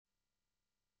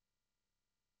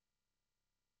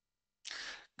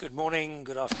Good morning,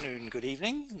 good afternoon, good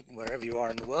evening, wherever you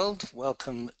are in the world.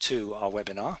 Welcome to our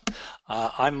webinar.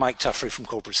 I'm Mike Tuffrey from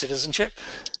Corporate Citizenship.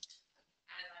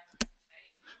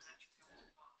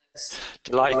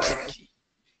 Delighted.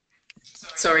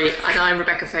 Sorry, and I'm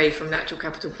Rebecca Fay from Natural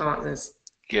Capital Partners.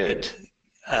 Good.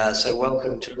 So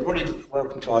welcome to everybody.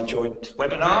 Welcome to our joint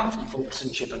webinar from Corporate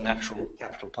Citizenship and Natural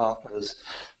Capital Partners,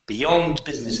 Beyond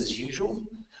Business as Usual,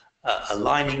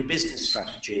 Aligning Business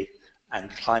Strategy and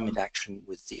Climate Action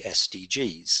with the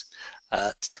SDGs.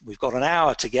 We've got an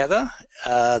hour together.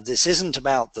 This isn't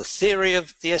about the theory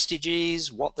of the SDGs,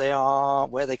 what they are,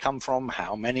 where they come from,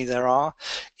 how many there are.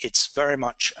 It's very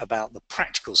much about the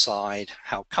practical side,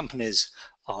 how companies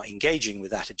are engaging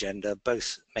with that agenda,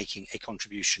 both making a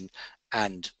contribution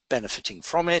and benefiting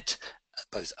from it,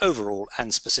 both overall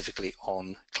and specifically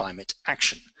on climate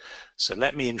action. So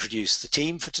let me introduce the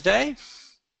team for today.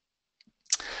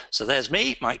 So there's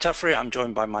me, Mike Tuffrey. I'm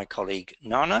joined by my colleague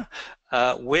Nana.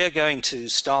 We're going to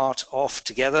start off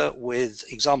together with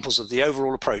examples of the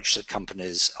overall approach that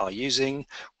companies are using.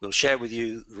 We'll share with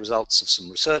you the results of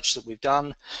some research that we've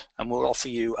done, and we'll offer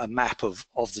you a map of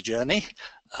the journey.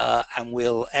 And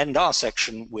we'll end our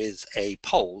section with a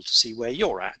poll to see where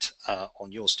you're at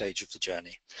on your stage of the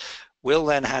journey. We'll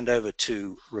then hand over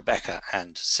to Rebecca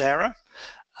and Sarah.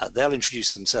 They'll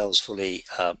introduce themselves fully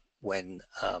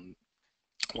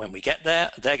when we get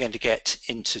there. They're going to get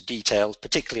into details,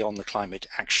 particularly on the climate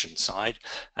action side,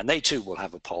 and they too will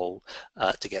have a poll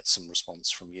to get some response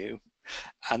from you.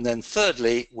 And then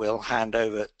thirdly, we'll hand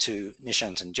over to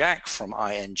Nishant and Jack from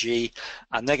ING,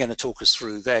 and they're going to talk us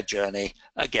through their journey,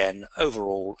 again,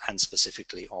 overall and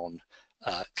specifically on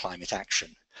climate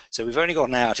action. So we've only got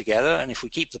an hour together, and if we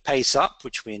keep the pace up,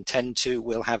 which we intend to,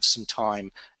 we'll have some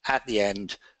time at the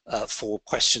end for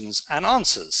questions and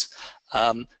answers.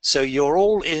 So you're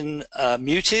all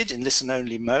muted in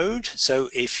listen-only mode, so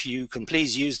if you can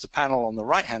please use the panel on the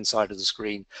right-hand side of the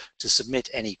screen to submit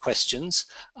any questions.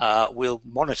 We'll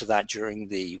monitor that during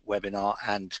the webinar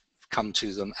and come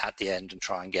to them at the end and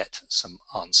try and get some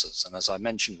answers. And as I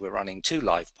mentioned, we're running 2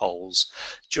 live polls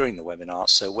during the webinar,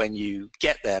 so when you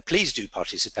get there, please do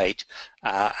participate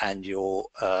and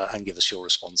give us your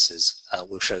responses.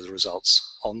 We'll show the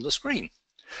results on the screen.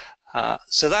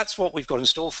 So that's what we've got in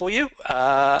store for you.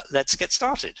 Let's get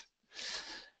started.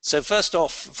 So first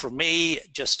off, from me,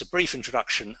 just a brief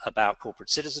introduction about corporate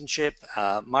citizenship.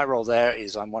 My role there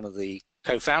is I'm one of the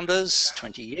co-founders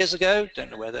 20 years ago. Don't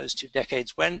know where those 2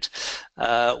 decades went.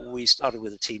 We started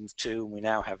with a team of 2, and we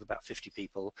now have about 50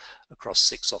 people across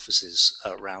 6 offices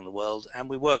around the world. And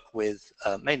we work with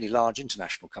mainly large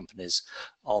international companies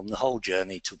on the whole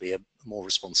journey to be a more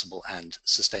responsible and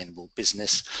sustainable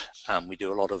business. We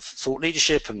do a lot of thought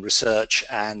leadership and research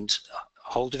and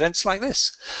hold events like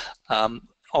this.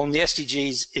 On the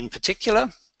SDGs in particular,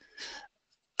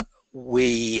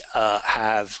 we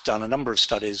have done a number of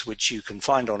studies which you can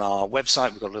find on our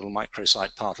website. We've got a little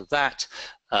microsite part of that.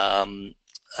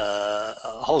 A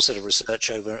whole set of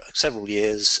research over several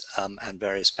years and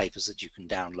various papers that you can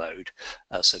download.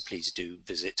 So please do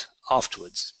visit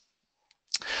afterwards.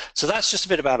 So that's just a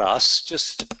bit about us.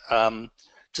 Just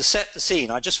to set the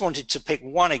scene, I just wanted to pick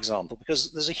one example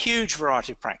because there's a huge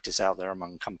variety of practice out there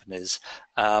among companies.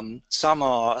 Some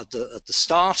are at the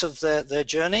start of their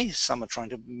journey. Some are trying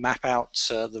to map out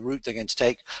the route they're going to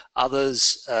take.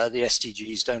 Others, the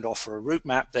SDGs don't offer a route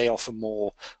map. They offer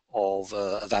more of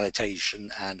a validation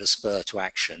and a spur to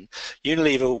action.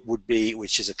 Unilever would be,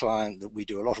 which is a client that we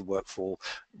do a lot of work for,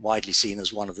 widely seen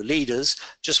as one of the leaders.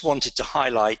 Just wanted to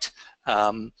highlight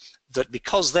that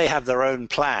because they have their own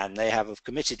plan, they have a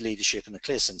committed leadership and a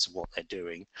clear sense of what they're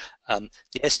doing.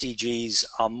 The SDGs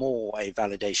are more a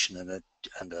validation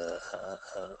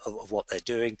of what they're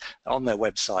doing. On their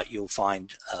website, you'll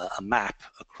find a map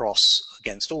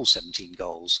against all 17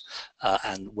 goals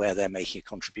and where they're making a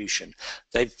contribution.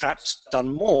 They've perhaps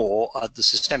done more at the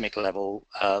systemic level.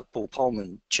 Paul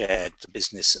Polman chaired the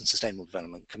Business and Sustainable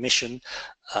Development Commission.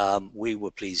 We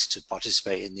were pleased to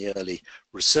participate in the early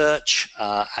research,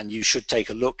 and you should take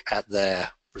a look at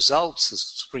their results.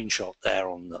 There's a screenshot there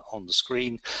on the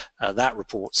screen. That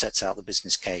report sets out the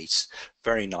business case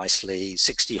very nicely.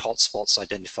 60 hotspots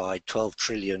identified, 12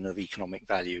 trillion of economic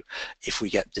value if we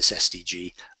get this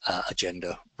SDG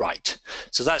agenda right.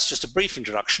 So that's just a brief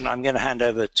introduction. I'm going to hand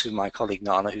over to my colleague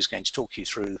Nana, who's going to talk you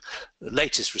through the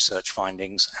latest research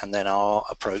findings and then our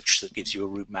approach that gives you a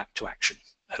route map to action.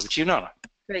 Over to you, Nana.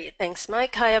 Great, thanks,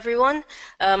 Mike. Hi, everyone.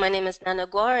 My name is Nana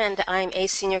Guar, and I'm a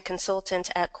senior consultant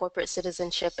at Corporate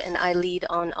Citizenship, and I lead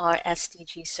on our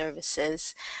SDG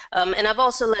services. And I've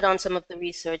also led on some of the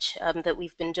research that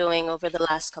we've been doing over the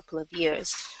last couple of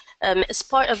years. As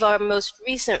part of our most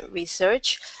recent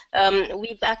research,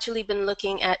 we've actually been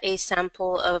looking at a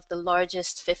sample of the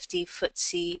largest 50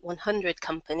 FTSE 100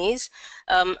 companies,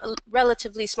 a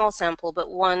relatively small sample,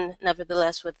 but one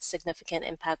nevertheless with significant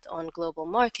impact on global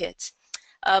markets.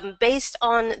 Based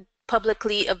on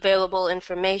publicly available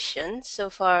information, so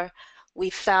far we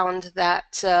found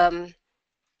that,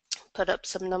 put up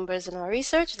some numbers in our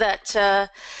research, that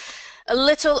a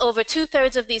little over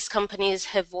 2/3 of these companies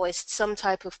have voiced some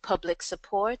type of public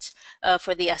support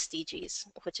for the SDGs,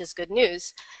 which is good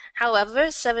news. However,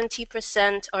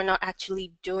 70% are not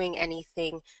actually doing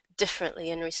anything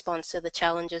differently in response to the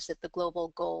challenges that the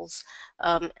global goals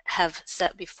have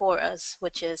set before us,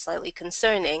 which is slightly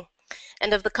concerning.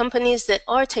 And of the companies that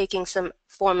are taking some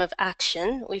form of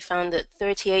action, we found that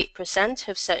 38%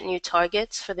 have set new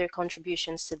targets for their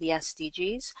contributions to the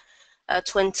SDGs,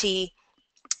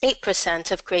 28%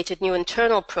 have created new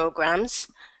internal programs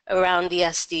around the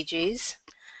SDGs,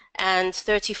 and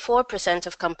 34%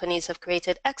 of companies have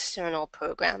created external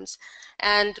programs.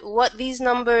 And what these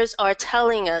numbers are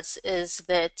telling us is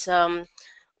that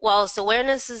whilst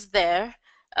awareness is there,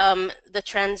 the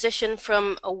transition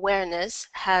from awareness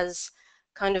has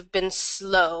kind of been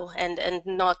slow and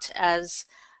not as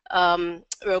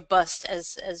robust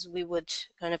as we would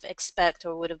kind of expect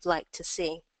or would have liked to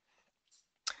see.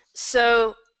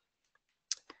 So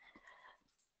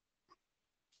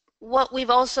what we've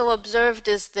also observed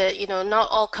is that, you know, not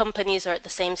all companies are at the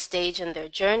same stage in their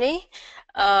journey,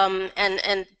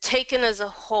 and taken as a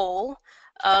whole,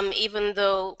 even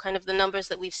though kind of the numbers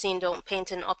that we've seen don't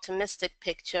paint an optimistic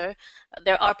picture,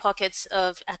 there are pockets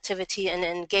of activity and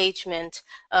engagement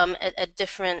at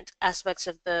different aspects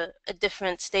of at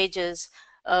different stages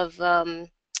of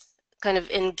kind of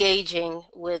engaging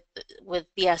with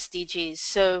the SDGs.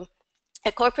 So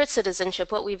at Corporate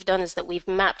Citizenship, what we've done is that we've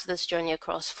mapped this journey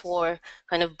across 4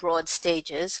 kind of broad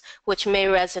stages, which may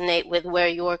resonate with where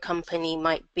your company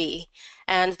might be.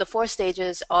 And the 4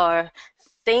 stages are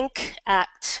think,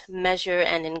 act, measure,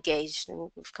 and engage.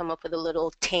 And we've come up with a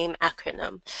little tame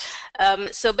acronym.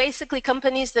 So basically,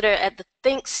 companies that are at the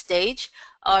think stage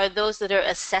are those that are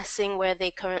assessing where they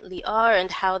currently are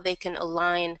and how they can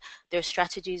align their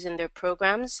strategies and their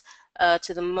programs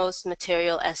to the most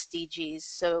material SDGs.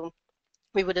 So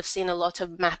we would have seen a lot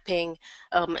of mapping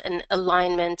and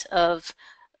alignment of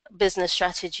business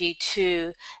strategy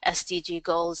to SDG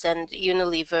goals, and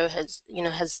Unilever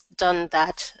has done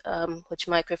that, which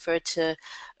Mike referred to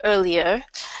earlier.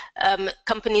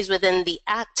 Companies within the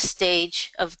ACT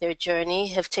stage of their journey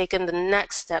have taken the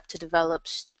next step to develop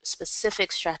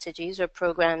specific strategies or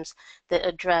programs that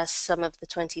address some of the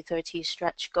 2030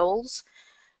 stretch goals.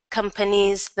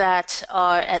 Companies that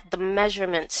are at the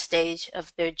measurement stage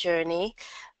of their journey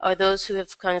are those who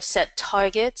have kind of set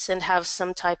targets and have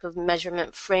some type of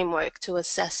measurement framework to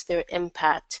assess their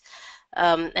impact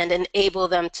and enable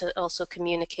them to also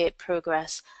communicate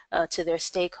progress to their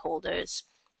stakeholders.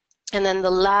 And then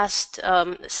the last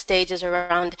stage is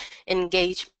around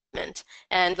engagement,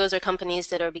 and those are companies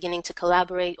that are beginning to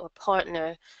collaborate or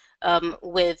partner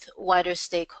with wider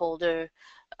stakeholder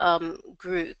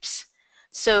groups.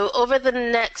 So over the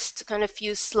next kind of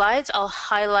few slides, I'll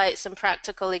highlight some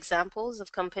practical examples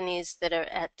of companies that are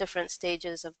at different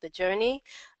stages of the journey.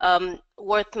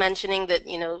 Worth mentioning that,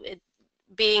 you know,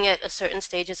 being at a certain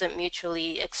stage isn't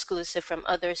mutually exclusive from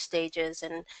other stages,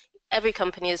 and every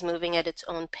company is moving at its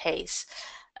own pace.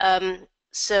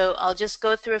 So I'll just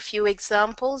go through a few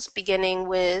examples, beginning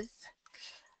with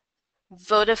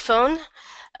Vodafone.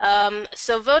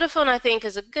 So Vodafone, I think,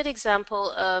 is a good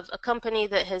example of a company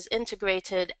that has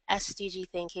integrated SDG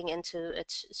thinking into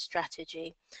its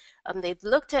strategy. They've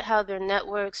looked at how their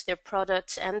networks, their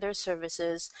products, and their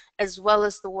services, as well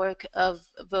as the work of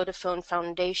Vodafone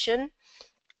Foundation,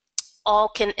 all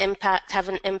can have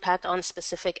an impact on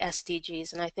specific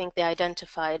SDGs. And I think they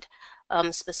identified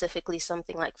specifically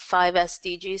something like 5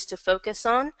 SDGs to focus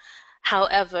on.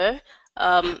 However,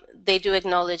 they do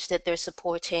acknowledge that they're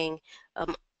supporting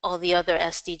all the other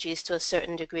SDGs to a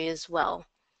certain degree as well.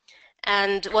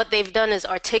 And what they've done is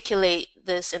articulate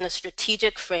this in a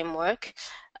strategic framework,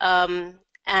 and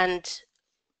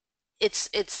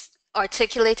it's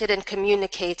articulated and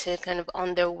communicated kind of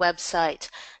on their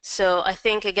website. So I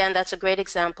think, again, that's a great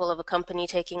example of a company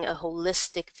taking a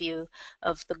holistic view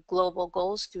of the global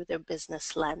goals through their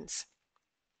business lens.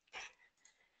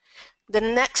 The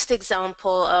next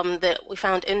example that we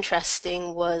found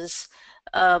interesting was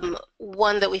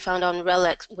one that we found on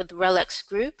RELX with RELX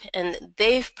Group, and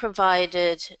they've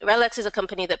provided, RELX is a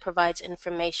company that provides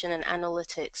information and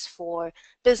analytics for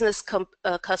business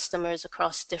customers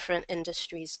across different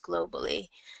industries globally.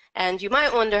 And you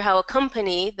might wonder how a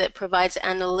company that provides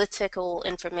analytical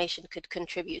information could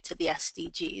contribute to the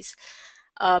SDGs.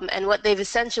 And what they've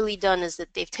essentially done is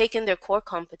that they've taken their core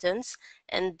competence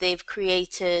and they've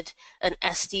created an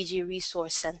SDG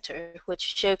resource center, which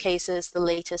showcases the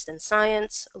latest in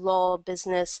science, law,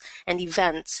 business, and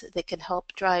events that can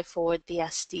help drive forward the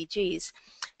SDGs.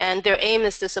 And their aim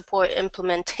is to support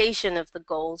implementation of the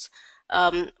goals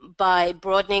by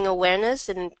broadening awareness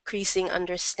and increasing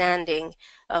understanding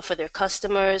for their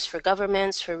customers, for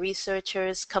governments, for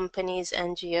researchers, companies,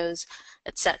 NGOs,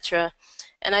 etc.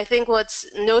 And I think what's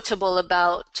notable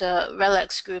about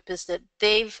RELX Group is that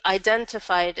they've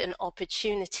identified an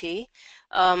opportunity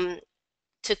to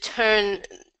turn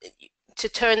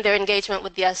their engagement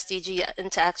with the SDG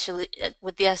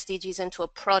into a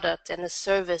product and a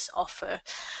service offer.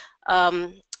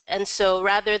 And so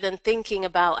rather than thinking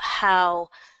about how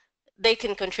they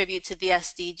can contribute to the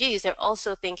SDGs, they're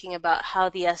also thinking about how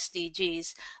the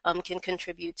SDGs can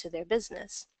contribute to their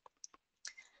business.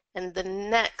 And the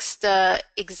next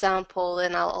example,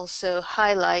 and I'll also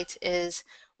highlight, is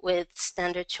with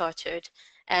Standard Chartered.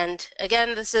 And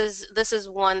again, this is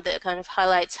one that kind of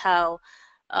highlights how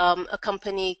a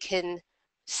company can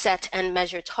set and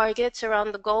measure targets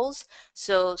around the goals.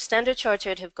 So Standard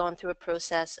Chartered have gone through a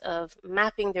process of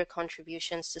mapping their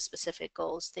contributions to specific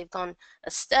goals. They've gone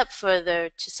a step further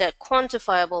to set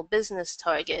quantifiable business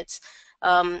targets.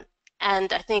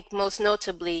 And I think most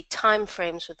notably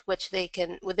timeframes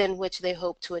within which they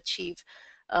hope to achieve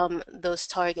those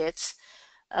targets.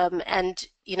 And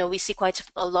we see quite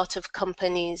a lot of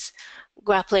companies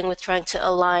grappling with trying to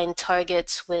align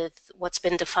targets with what's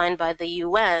been defined by the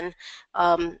UN,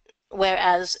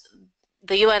 whereas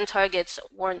the UN targets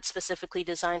weren't specifically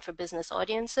designed for business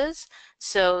audiences.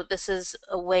 So this is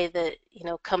a way that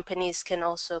companies can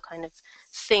also kind of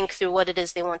think through what it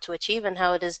is they want to achieve and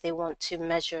how it is they want to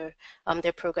measure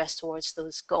their progress towards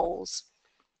those goals.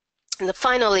 And the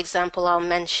final example I'll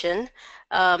mention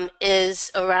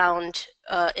is around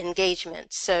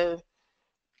engagement. So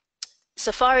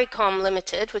Safaricom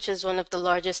Limited, which is one of the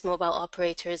largest mobile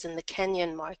operators in the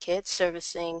Kenyan market,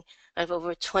 servicing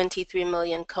over 23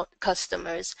 million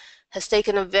customers, has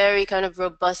taken a very kind of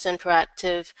robust and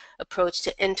proactive approach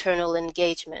to internal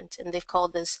engagement. And they've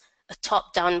called this a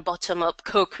top-down, bottom-up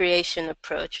co-creation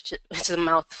approach, which is a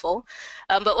mouthful.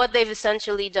 But what they've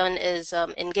essentially done is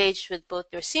engaged with both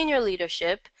their senior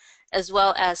leadership as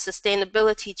well as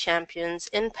sustainability champions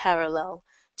in parallel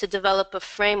to develop a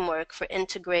framework for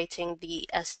integrating the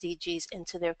SDGs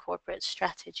into their corporate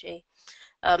strategy.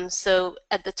 So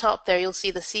at the top there, you'll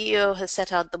see the CEO has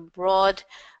set out the broad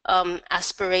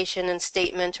aspiration and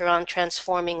statement around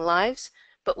transforming lives,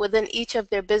 but within each of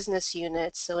their business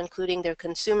units, so including their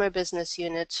consumer business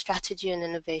unit, strategy and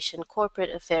innovation,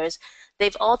 corporate affairs,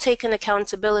 they've all taken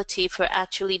accountability for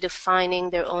actually defining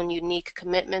their own unique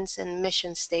commitments and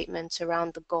mission statements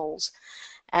around the goals.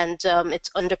 And it's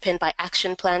underpinned by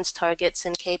action plans, targets,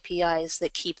 and KPIs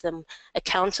that keep them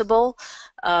accountable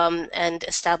and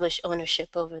establish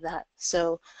ownership over that.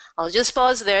 So I'll just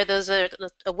pause there. Those are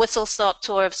a whistle-stop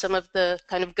tour of some of the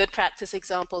kind of good practice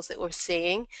examples that we're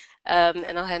seeing.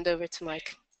 And I'll hand over to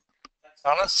Mike. Thanks,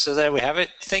 Alice. So there we have it.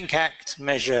 Think, act,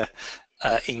 measure,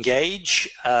 engage.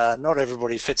 Not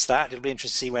everybody fits that. It'll be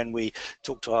interesting to see when we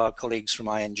talk to our colleagues from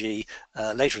ING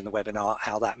later in the webinar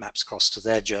how that maps across to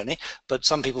their journey. But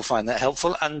some people find that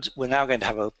helpful, and we're now going to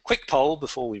have a quick poll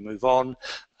before we move on,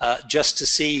 just to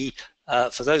see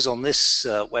for those on this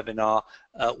webinar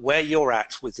where you're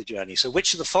at with the journey. So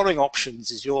which of the following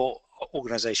options is your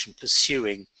organization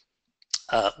pursuing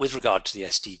with regard to the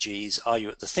SDGs? Are you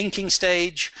at the thinking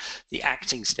stage, the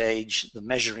acting stage, the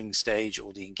measuring stage,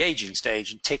 or the engaging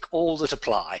stage? And tick all that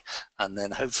apply. And then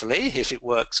hopefully, if it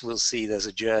works, we'll see there's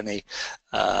a journey.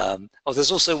 Oh,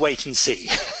 there's also wait and see,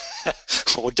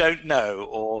 or don't know,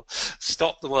 or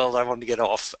stop the world, I want to get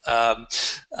off,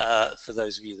 for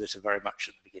those of you that are very much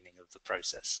at the beginning of the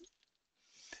process.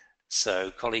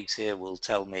 So colleagues here will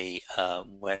tell me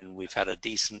when we've had a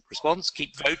decent response.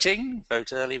 Keep voting,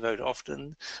 vote early, vote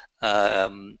often.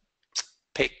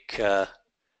 Tick, as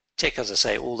I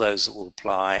say, all those that will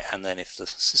apply, and then if the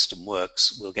system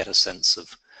works, we'll get a sense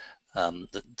of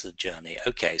the journey.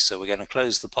 Okay, so we're going to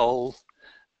close the poll,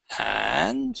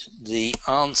 and the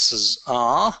answers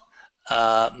are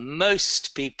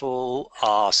most people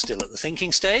are still at the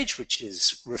thinking stage, which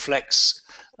reflects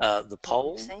the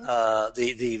poll,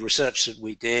 the research that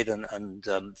we did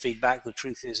and feedback. The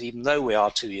truth is, even though we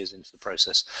are 2 years into the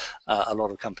process, a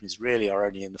lot of companies really are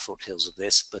only in the foothills of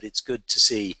this, but it's good to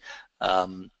see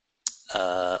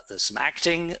there's some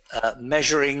acting,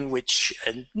 measuring, which,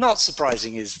 and not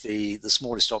surprising, is the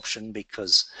smallest option,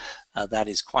 because that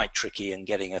is quite tricky, and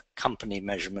getting a company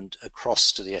measurement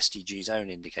across to the SDGs own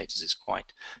indicators is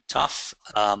quite tough,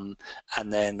 and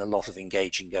then a lot of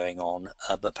engaging going on,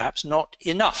 but perhaps not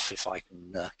enough, if I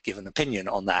can give an opinion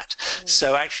on that.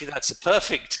 So actually that's a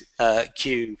perfect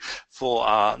cue for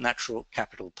our Natural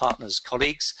Capital Partners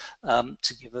colleagues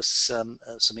to give us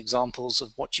some examples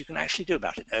of what you can actually do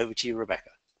about it. Over to you,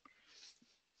 Rebecca.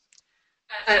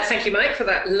 Thank you, Mike, for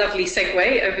that lovely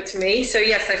segue over to me. So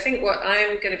yes, I think what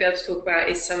I'm going to be able to talk about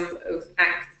is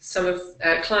some of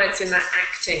clients in that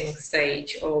acting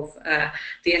stage of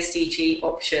the SDG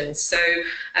options. So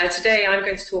today I'm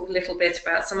going to talk a little bit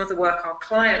about some of the work our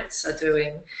clients are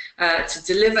doing to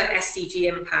deliver SDG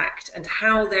impact, and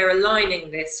how they're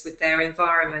aligning this with their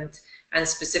environment and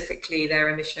specifically their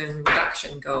emission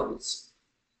reduction goals.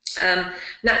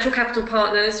 Natural Capital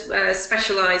Partners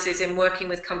specialises in working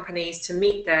with companies to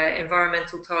meet their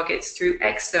environmental targets through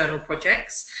external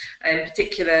projects, in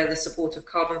particular the support of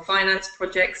carbon finance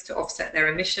projects to offset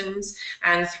their emissions,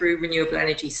 and through renewable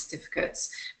energy certificates.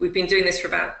 We've been doing this for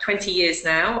about 20 years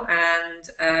now,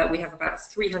 and we have about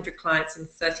 300 clients in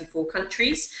 34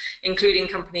 countries, including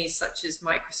companies such as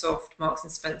Microsoft, Marks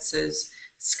and Spencer's,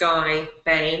 Sky,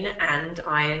 Bain and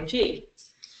ING.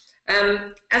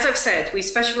 As I've said, we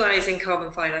specialise in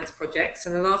carbon finance projects,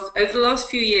 and over the last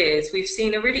few years we've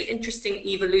seen a really interesting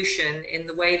evolution in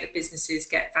the way that businesses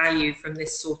get value from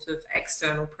this sort of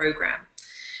external programme.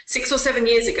 6 or 7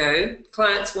 years ago,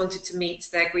 clients wanted to meet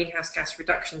their greenhouse gas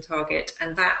reduction target,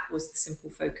 and that was the simple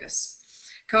focus.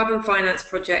 Carbon finance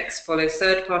projects follow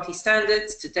third-party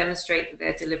standards to demonstrate that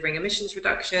they're delivering emissions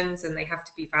reductions, and they have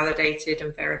to be validated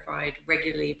and verified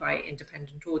regularly by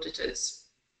independent auditors.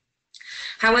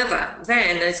 However,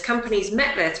 then, as companies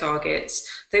met their targets,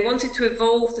 they wanted to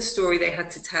evolve the story they had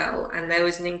to tell, and there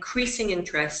was an increasing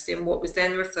interest in what was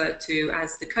then referred to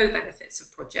as the co-benefits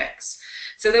of projects.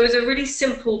 So there was a really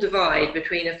simple divide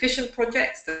between efficient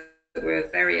projects that were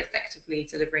very effectively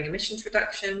delivering emissions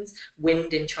reductions,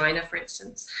 wind in China, for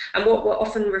instance, and what were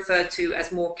often referred to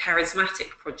as more charismatic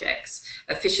projects,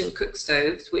 efficient cook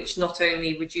stoves, which not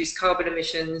only reduce carbon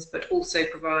emissions but also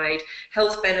provide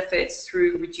health benefits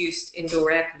through reduced indoor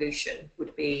air pollution,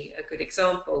 would be a good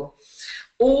example.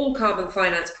 All carbon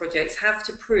finance projects have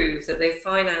to prove that the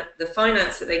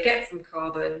finance that they get from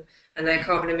carbon and their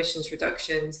carbon emissions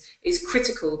reductions is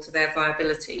critical to their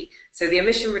viability. So the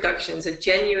emission reductions are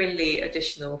genuinely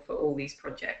additional for all these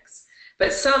projects.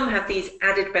 But some have these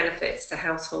added benefits to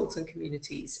households and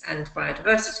communities and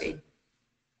biodiversity.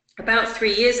 About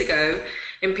 3 years ago,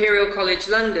 Imperial College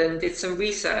London did some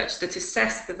research that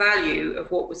assessed the value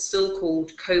of what was still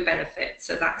called co-benefits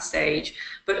at that stage,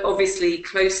 but obviously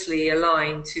closely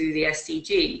aligned to the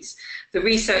SDGs. The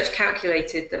research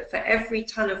calculated that for every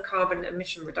tonne of carbon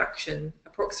emission reduction,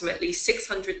 approximately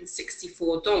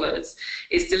 $664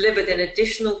 is delivered in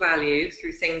additional value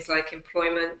through things like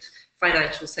employment,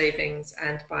 financial savings,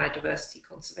 and biodiversity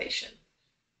conservation.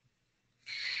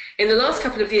 In the last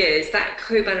couple of years, that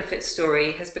co-benefit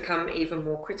story has become even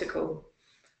more critical.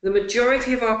 The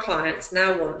majority of our clients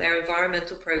now want their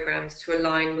environmental programs to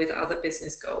align with other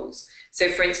business goals. So,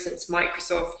 for instance,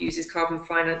 Microsoft uses carbon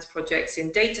finance projects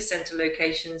in data center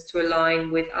locations to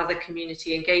align with other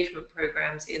community engagement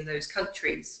programs in those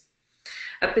countries.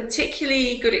 A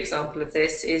particularly good example of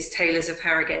this is Taylor's of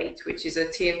Harrogate, which is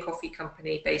a tea and coffee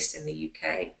company based in the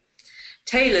UK.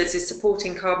 Taylor's is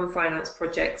supporting carbon finance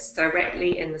projects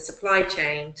directly in the supply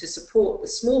chain to support the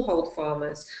smallhold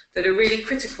farmers that are really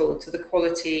critical to the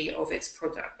quality of its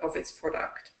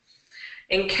product.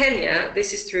 In Kenya,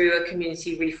 this is through a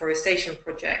community reforestation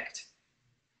project.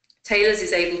 Taylor's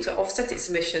is able to offset its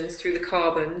emissions through the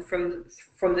carbon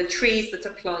from the trees that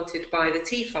are planted by the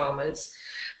tea farmers.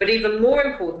 But even more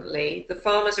importantly, the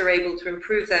farmers are able to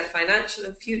improve their financial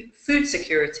and food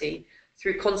security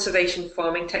through conservation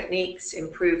farming techniques,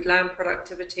 improved land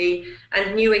productivity,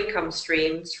 and new income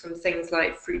streams from things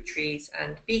like fruit trees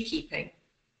and beekeeping.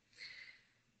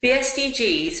 The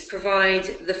SDGs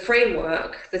provide the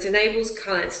framework that enables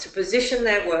clients to position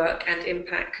their work and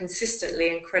impact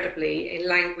consistently and credibly in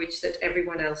language that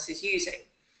everyone else is using,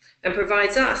 and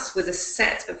provides us with a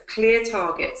set of clear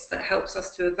targets that helps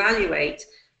us to evaluate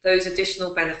those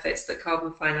additional benefits that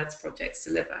carbon finance projects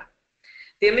deliver.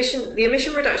 The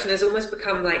emission reduction has almost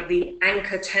become like the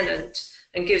anchor tenant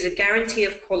and gives a guarantee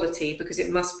of quality because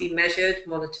it must be measured,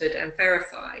 monitored and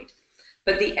verified.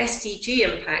 but the SDG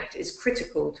impact is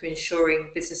critical to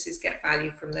ensuring businesses get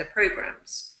value from their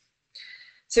programs.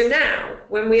 So now,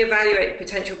 when we evaluate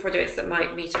potential projects that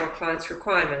might meet our clients'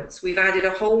 requirements, we've added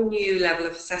a whole new level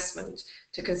of assessment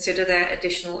to consider their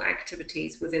additional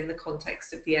activities within the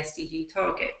context of the SDG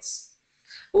targets.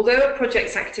 Although a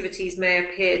project's activities may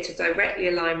appear to directly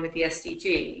align with the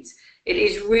SDGs, it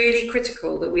is really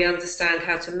critical that we understand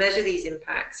how to measure these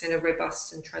impacts in a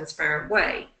robust and transparent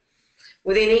way.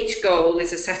 Within each goal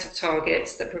is a set of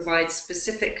targets that provide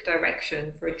specific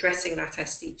direction for addressing that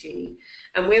SDG,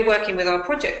 and we're working with our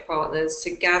project partners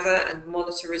to gather and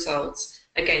monitor results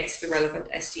against the relevant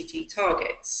SDG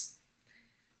targets.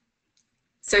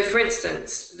 So, for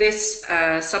instance, this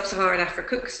Sub-Saharan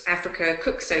Africa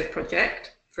cook stove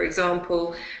project, for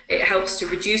example, it helps to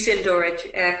reduce indoor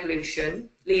air pollution,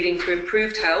 leading to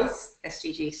improved health,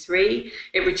 SDG 3.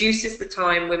 It reduces the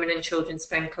time women and children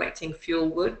spend collecting fuel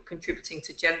wood, contributing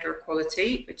to gender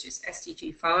equality, which is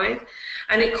SDG 5.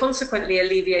 And it consequently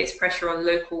alleviates pressure on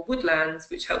local woodlands,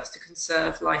 which helps to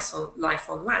conserve life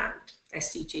on land,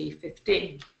 SDG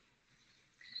 15.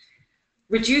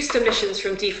 Reduced emissions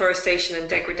from deforestation and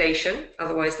degradation,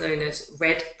 otherwise known as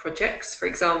RED projects, for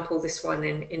example, this one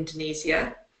in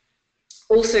Indonesia,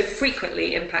 also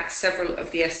frequently impacts several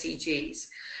of the SDGs.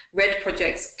 RED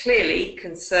projects clearly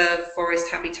conserve forest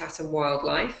habitat and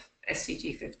wildlife,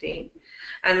 SDG 15,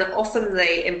 and often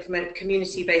they implement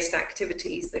community-based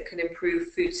activities that can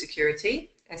improve food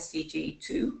security, SDG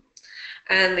 2,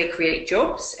 and they create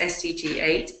jobs, SDG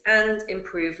 8, and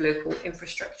improve local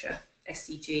infrastructure,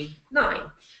 SDG 9.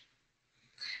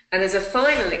 And as a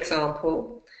final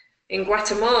example, in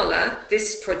Guatemala,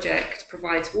 this project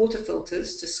provides water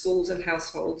filters to schools and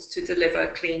households to deliver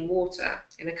clean water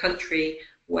in a country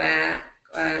where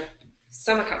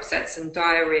stomach upsets and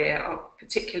diarrhea are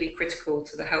particularly critical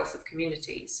to the health of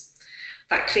communities.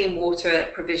 That clean water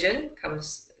provision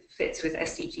fits with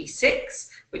SDG 6,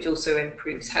 which also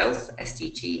improves health,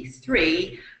 SDG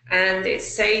 3, and it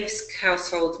saves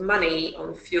households money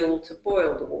on fuel to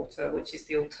boil the water, which is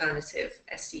the alternative,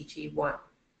 SDG 1.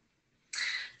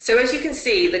 So as you can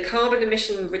see, the carbon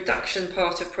emission reduction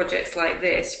part of projects like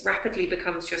this rapidly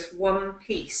becomes just one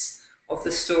piece of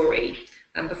the story.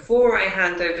 And before I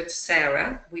hand over to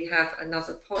Sarah, we have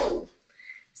another poll.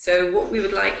 So what we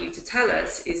would like you to tell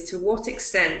us is to what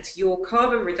extent your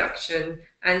carbon reduction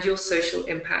and your social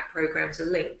impact programs are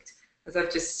linked. As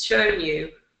I've just shown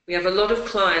you, we have a lot of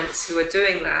clients who are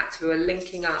doing that, who are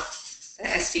linking up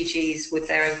their SDGs with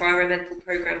their environmental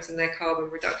programs and their carbon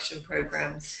reduction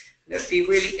programs. It would be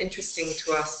really interesting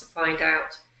to us to find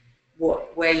out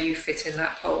where you fit in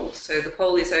that poll. So the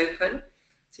poll is open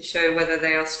to show whether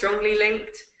they are strongly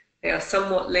linked, they are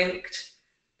somewhat linked,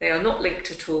 they are not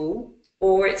linked at all,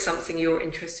 or it's something you're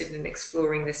interested in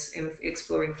exploring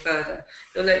further.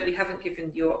 You'll note we haven't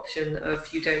given you option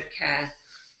of you don't care,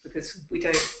 because we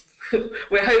don't.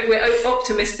 we're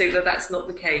optimistic that that's not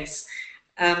the case.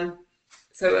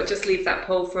 So I'll just leave that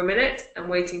poll for a minute. I'm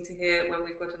waiting to hear when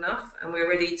we've got enough, and we're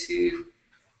ready to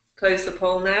close the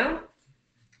poll now.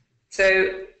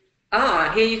 So,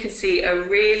 here you can see a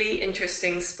really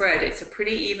interesting spread. It's a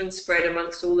pretty even spread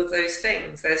amongst all of those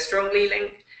things. They're strongly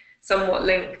linked, somewhat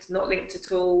linked, not linked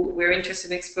at all. We're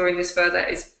interested in exploring this further.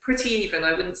 It's pretty even.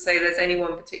 I wouldn't say there's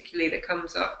anyone particularly that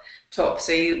comes up top.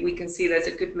 So we can see there's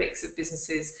a good mix of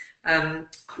businesses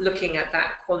looking at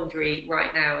that quandary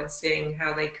right now and seeing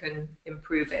how they can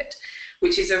improve it,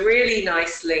 which is a really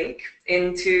nice link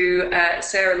into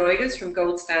Sarah Leugers from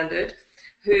Gold Standard,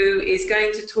 who is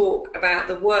going to talk about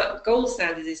the work Gold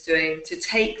Standard is doing to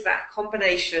take that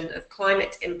combination of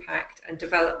climate impact and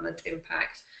development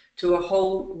impact to a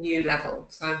whole new level.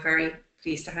 So I'm very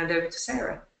pleased to hand over to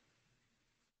Sarah.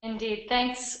 Indeed.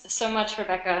 Thanks so much,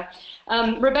 Rebecca.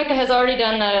 Rebecca has already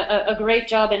done a great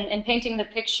job in painting the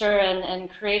picture and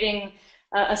creating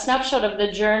a snapshot of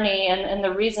the journey and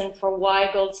the reason for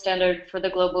why Gold Standard for the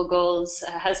Global Goals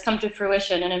has come to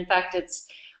fruition. And in fact, it's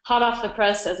hot off the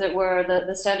press, as it were.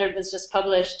 The standard was just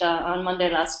published on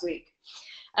Monday last week.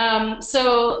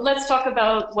 So let's talk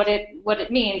about what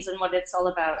it means and what it's all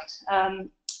about.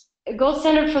 Gold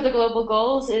Standard for the Global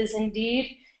Goals is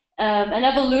indeed an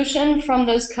evolution from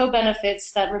those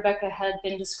co-benefits that Rebecca had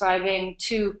been describing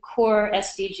to core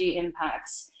SDG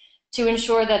impacts, to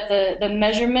ensure that the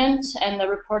measurement and the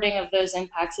reporting of those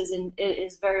impacts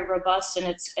is very robust and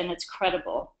it's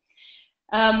credible.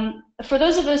 For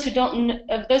those of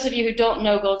you who don't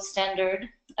know Gold Standard,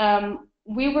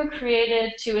 we were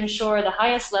created to ensure the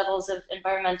highest levels of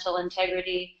environmental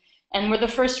integrity, and we're the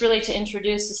first really to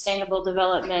introduce sustainable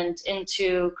development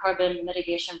into carbon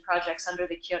mitigation projects under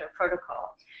the Kyoto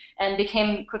Protocol. and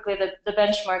became quickly the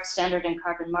benchmark standard in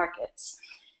carbon markets.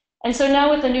 And so now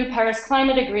with the new Paris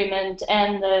Climate Agreement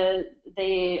and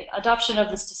the adoption of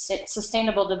the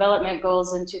Sustainable Development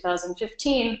Goals in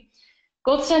 2015,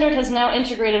 Gold Standard has now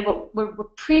integrated what were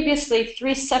previously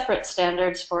 3 separate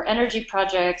standards for energy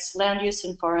projects, land use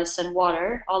and forests, and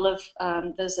water, all of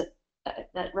those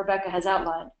that Rebecca has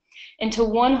outlined, into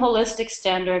one holistic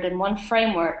standard and one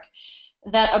framework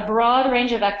that a broad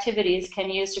range of activities can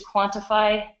use to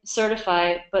quantify,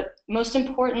 certify, but most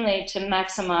importantly, to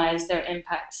maximize their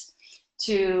impacts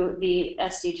to the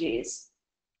SDGs.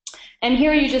 And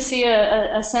here you just see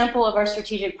a sample of our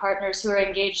strategic partners who are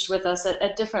engaged with us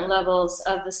at different levels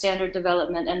of the standard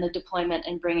development and the deployment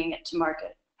and bringing it to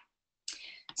market.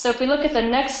 So if we look at the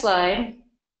next slide,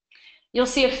 you'll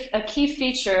see a key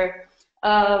feature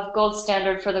of Gold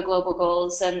Standard for the global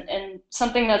goals, and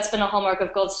something that's been a hallmark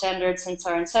of Gold Standard since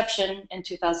our inception in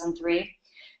 2003,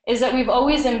 is that we've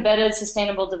always embedded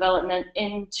sustainable development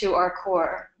into our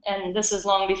core, and this is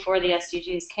long before the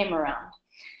SDGs came around.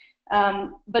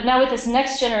 But now with this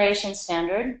next generation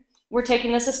standard, we're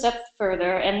taking this a step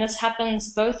further, and this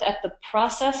happens both at the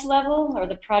process level or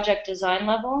the project design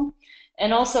level,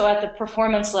 and also at the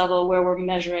performance level where we're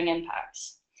measuring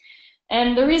impacts.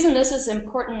 And the reason this is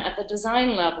important at the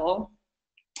design level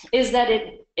is that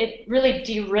it really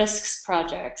de-risks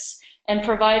projects and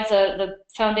provides the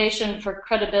foundation for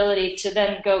credibility to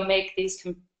then go make these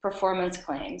performance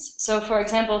claims. So for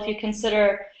example, if you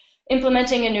consider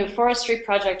implementing a new forestry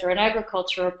project or an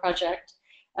agricultural project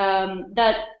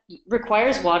that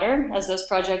requires water, as those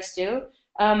projects do,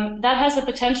 that has the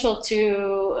potential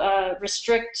to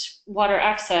restrict water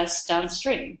access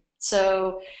downstream.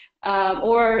 So,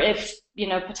 or if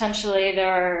potentially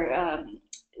there are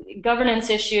governance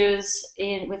issues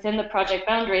within the project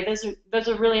boundary, those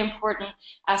are really important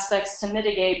aspects to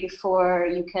mitigate before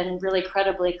you can really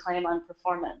credibly claim on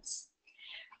performance.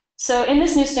 So in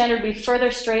this new standard, we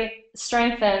further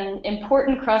strengthen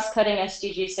important cross-cutting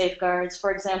SDG safeguards,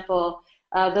 for example,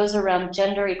 those around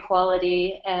gender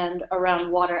equality and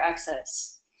around water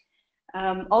access.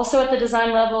 Also at the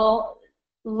design level,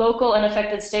 local and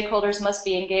affected stakeholders must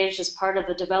be engaged as part of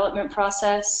the development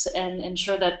process and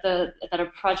ensure that a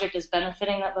project is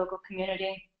benefiting that local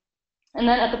community. And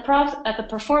then at the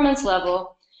performance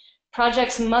level,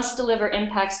 projects must deliver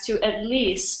impacts to at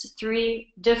least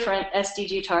 3 different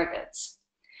SDG targets.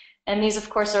 And these, of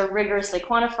course, are rigorously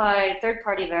quantified,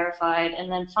 third-party verified,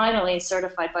 and then finally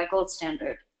certified by Gold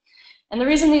Standard. And the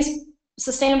reason these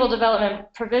sustainable development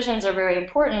provisions are very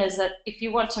important is that if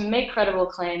you want to make credible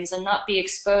claims and not be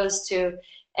exposed to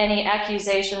any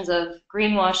accusations of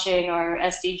greenwashing or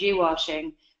SDG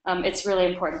washing, it's really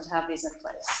important to have these in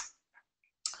place.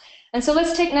 And so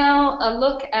let's take now a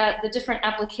look at the different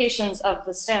applications of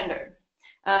the standard.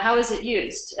 How is it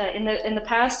used? In the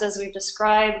past, as we've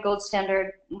described, Gold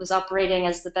Standard was operating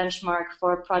as the benchmark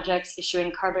for projects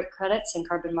issuing carbon credits in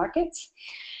carbon markets.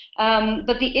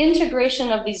 But the integration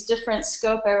of these different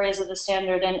scope areas of the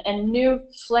standard and new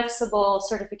flexible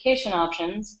certification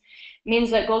options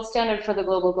means that Gold Standard for the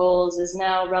global goals is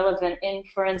now relevant in,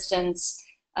 for instance,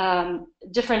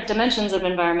 different dimensions of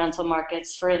environmental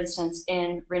markets, for instance,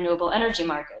 in renewable energy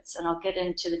markets. And I'll get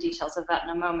into the details of that in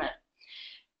a moment.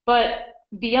 But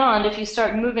beyond, if you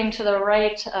start moving to the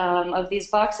right of these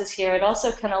boxes here, it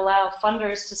also can allow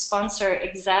funders to sponsor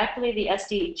exactly the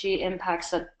SDG impacts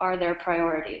that are their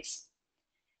priorities.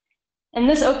 And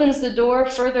this opens the door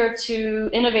further to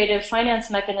innovative finance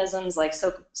mechanisms like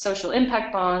social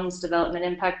impact bonds, development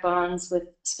impact bonds with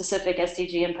specific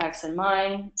SDG impacts in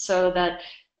mind, so that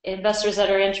investors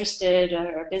that are interested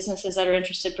or businesses that are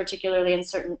interested particularly in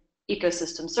certain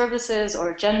ecosystem services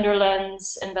or gender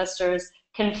lens investors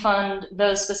can fund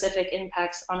those specific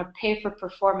impacts on a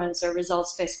pay-for-performance or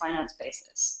results-based finance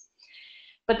basis.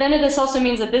 But then this also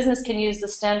means that business can use the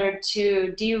standard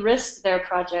to de-risk their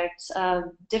projects,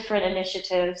 different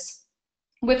initiatives,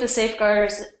 with the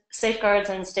safeguards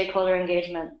and stakeholder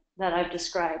engagement that I've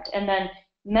described, and then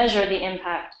measure the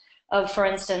impact of, for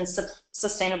instance,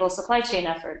 sustainable supply chain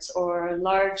efforts or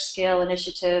large-scale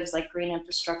initiatives like green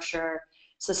infrastructure,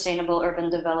 sustainable urban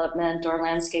development, or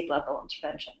landscape-level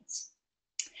interventions.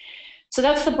 So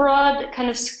that's the broad kind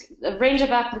of range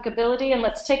of applicability, and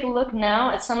let's take a look now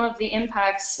at some of the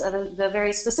impacts, the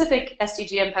very specific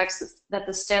SDG impacts that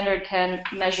the standard can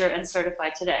measure and certify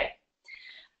today.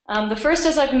 The first,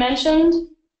 as I've mentioned,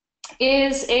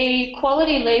 is a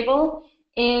quality label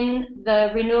in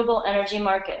the renewable energy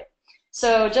market.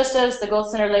 So just as the Gold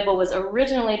Standard label was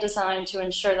originally designed to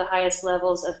ensure the highest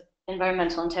levels of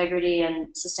environmental integrity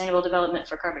and sustainable development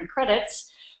for carbon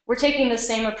credits, we're taking the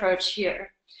same approach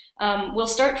here. We'll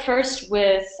start first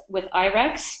with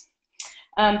IREX,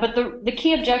 but the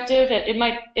key objective,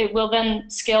 it will then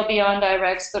scale beyond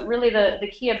IREX, but really the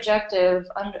key objective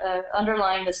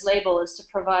underlying this label is to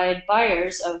provide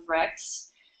buyers of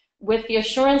REX with the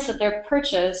assurance that their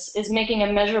purchase is making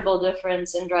a measurable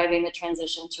difference in driving the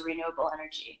transition to renewable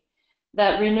energy.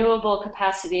 That renewable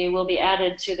capacity will be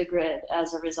added to the grid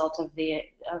as a result of the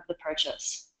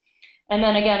purchase. And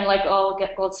then again, like all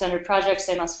gold standard projects,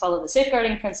 they must follow the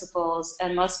safeguarding principles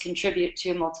and must contribute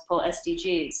to multiple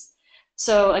SDGs.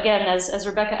 So again, as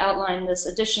Rebecca outlined, this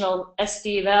additional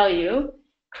SD value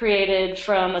created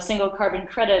from a single carbon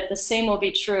credit, the same will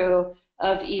be true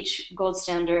of each gold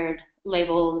standard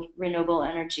labeled renewable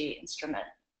energy instrument.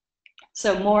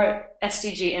 So more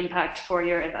SDG impact for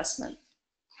your investment.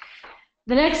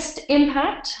 The next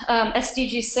impact,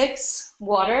 SDG 6,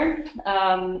 water,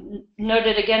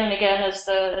 noted again and again as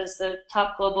the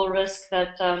top global risk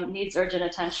that needs urgent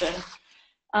attention.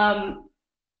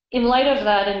 In light of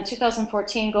that, in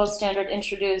 2014, Gold Standard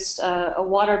introduced a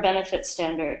water benefit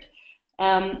standard.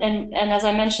 And as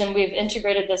I mentioned, we've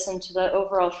integrated this into the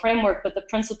overall framework, but the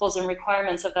principles and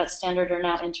requirements of that standard are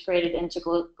now integrated into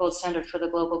Gold Standard for the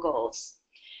global goals.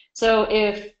 So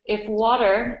if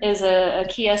water is a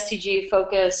key SDG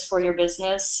focus for your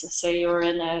business, say you're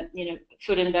in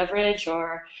food and beverage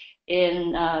or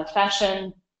in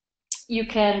fashion, you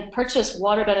can purchase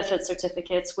water benefit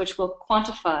certificates which will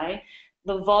quantify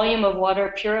the volume of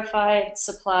water purified,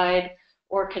 supplied,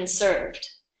 or conserved.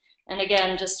 And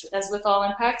again, just as with all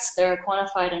impacts, they're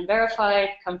quantified and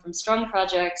verified, come from strong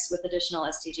projects with additional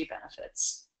SDG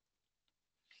benefits.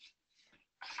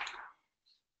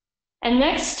 And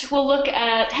next, we'll look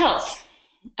at health.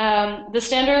 The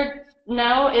standard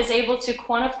now is able to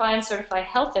quantify and certify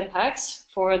health impacts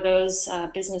for those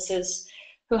businesses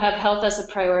who have health as a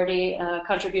priority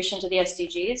contribution to the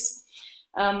SDGs.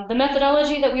 The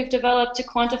methodology that we've developed to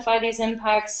quantify these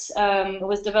impacts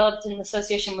was developed in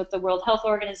association with the World Health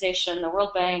Organization, the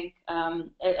World Bank,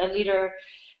 a leader,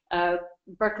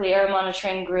 Berkeley Air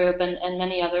Monitoring Group, and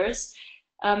many others.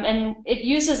 And it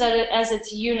uses as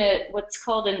its unit what's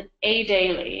called an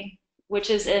A-daily, which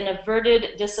is an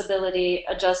averted disability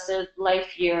adjusted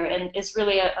life year, and is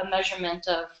really a measurement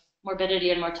of morbidity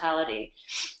and mortality.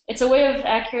 It's a way of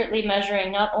accurately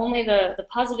measuring not only the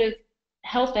positive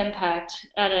health impact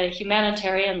at a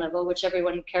humanitarian level, which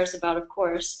everyone cares about, of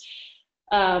course.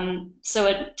 So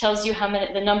it tells you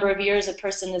the number of years a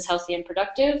person is healthy and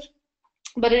productive,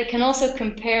 but it can also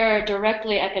compare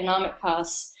directly economic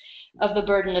costs of the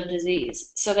burden of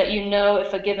disease, so that you know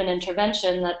if a given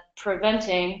intervention that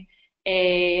preventing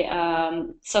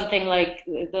something like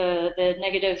the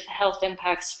negative health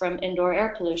impacts from indoor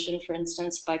air pollution, for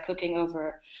instance, by cooking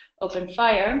over open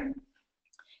fire,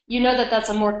 you know that that's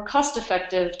a more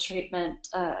cost-effective treatment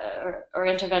or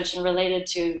intervention related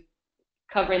to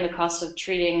covering the cost of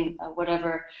treating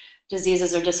whatever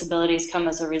diseases or disabilities come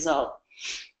as a result.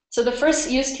 So the first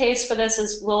use case for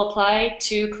this will apply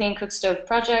to clean cook stove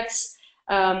projects,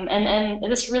 and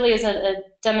this really is a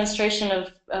demonstration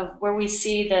of where we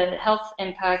see the health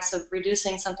impacts of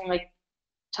reducing something like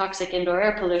toxic indoor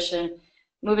air pollution,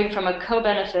 moving from a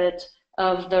co-benefit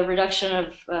of the reduction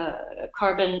of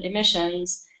carbon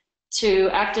emissions to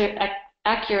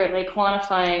accurately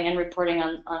quantifying and reporting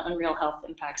on real health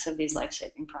impacts of these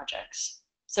life-saving projects.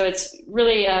 So it's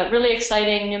really really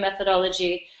exciting new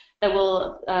methodology that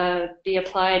will be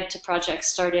applied to projects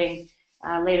starting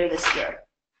later this year.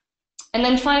 And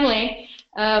then finally,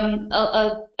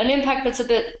 an impact that's a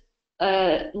bit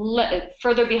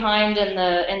further behind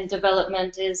in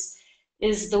development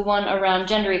is the one around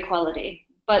gender equality.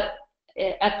 But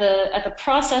at the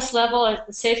process level, at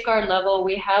the safeguard level,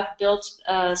 we have built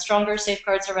stronger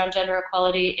safeguards around gender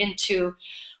equality into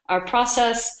our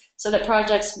process, so that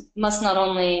projects must not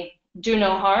only do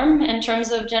no harm in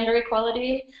terms of gender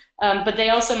equality, but they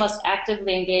also must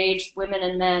actively engage women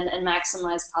and men and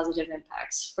maximize positive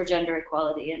impacts for gender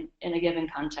equality in a given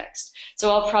context. So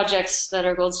all projects that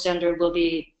are gold standard will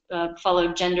be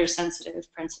follow gender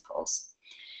sensitive principles.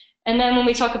 And then when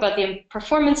we talk about the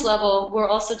performance level, we're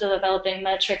also developing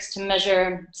metrics to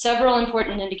measure several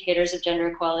important indicators of gender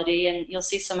equality, and you'll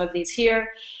see some of these here.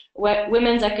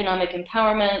 Women's economic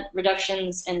empowerment,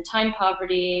 reductions in time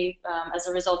poverty as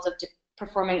a result of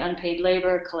performing unpaid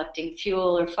labor, collecting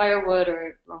fuel or firewood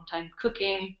or long time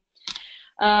cooking,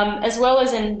 as well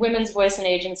as in women's voice and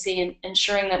agency,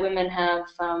 ensuring that women have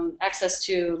access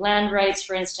to land rights,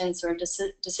 for instance, or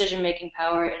decision-making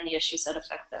power in the issues that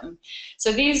affect them.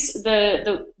 So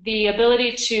the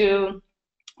ability to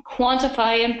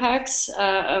quantify impacts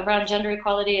around gender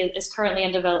equality is currently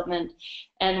in development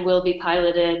and will be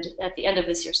piloted at the end of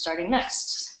this year, starting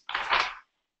next.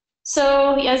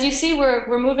 So as you see,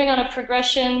 we're moving on a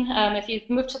progression. If you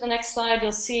move to the next slide,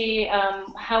 you'll see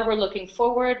how we're looking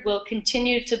forward. We'll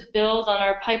continue to build on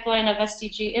our pipeline of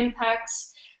SDG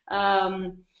impacts.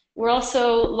 We're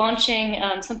also launching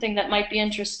something that might be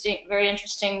interesting, very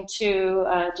interesting to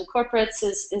corporates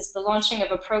is the launching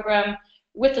of a program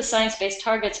with the science-based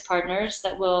targets partners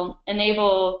that will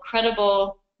enable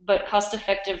credible but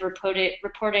cost-effective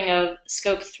reporting of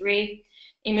Scope 3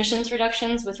 emissions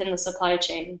reductions within the supply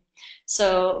chain.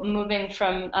 So moving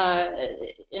from,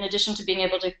 in addition to being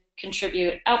able to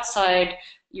contribute outside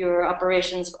your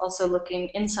operations, also looking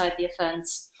inside the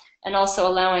fence, and also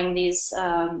allowing these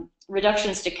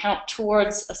reductions to count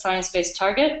towards a science-based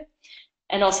target,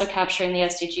 and also capturing the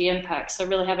SDG impact. So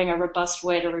really having a robust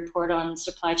way to report on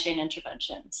supply chain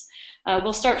interventions.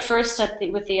 We'll start first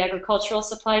with the agricultural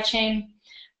supply chain,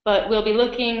 but we'll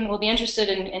be interested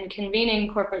in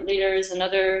convening corporate leaders and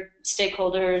other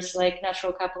stakeholders like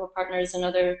natural capital partners and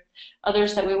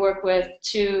others that we work with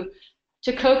to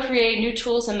co-create new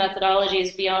tools and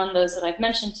methodologies beyond those that I've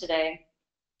mentioned today.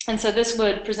 And so this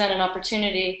would present an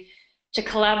opportunity to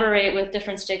collaborate with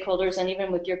different stakeholders and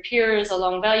even with your peers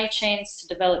along value chains to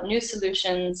develop new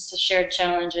solutions to shared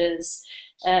challenges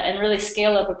and really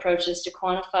scale up approaches to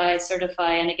quantify,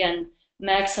 certify, and again,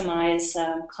 maximize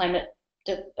climate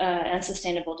and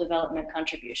sustainable development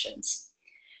contributions.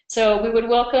 So we would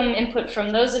welcome input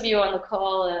from those of you on the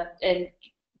call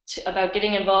about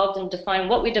getting involved and define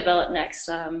what we develop next,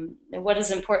 and what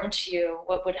is important to you,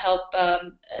 what would help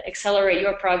accelerate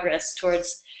your progress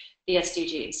towards the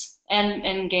SDGs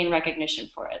and gain recognition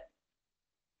for it.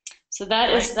 So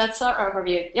that's our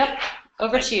overview. Yep,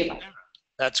 over to you, Mike.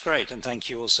 That's great, and thank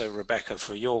you also, Rebecca,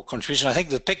 for your contribution. I think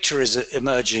the picture is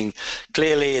emerging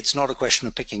clearly. It's not a question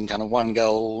of picking kind of one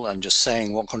goal and just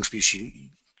saying what contribution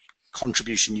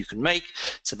you can make.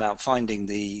 It's about finding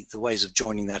the ways of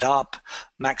joining that up,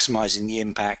 maximizing the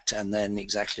impact, and then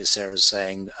exactly as Sarah's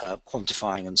saying,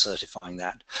 quantifying and certifying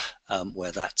that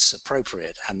where that's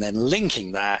appropriate, and then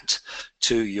linking that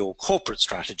to your corporate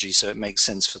strategy so it makes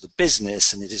sense for the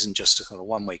business and it isn't just a kind of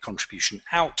one-way contribution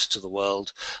out to the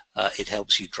world. It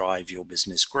helps you drive your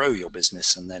business, grow your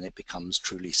business, and then it becomes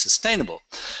truly sustainable.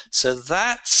 So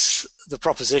that's the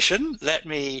proposition. Let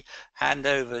me hand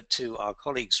over to our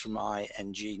colleagues from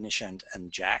ING, Nishant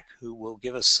and Jack, who will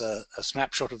give us a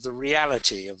snapshot of the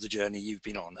reality of the journey you've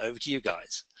been on. Over to you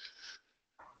guys.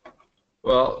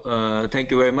 Well, thank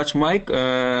you very much, Mike.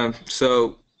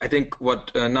 So I think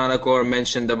what Nana Kaur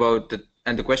mentioned about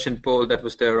the question poll that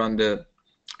was there on the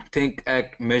think,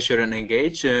 act, measure, and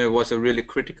engage was a really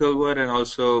critical one, and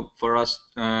also for us,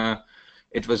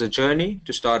 it was a journey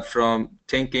to start from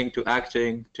thinking to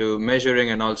acting to measuring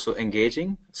and also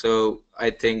engaging. So I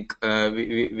think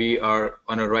we are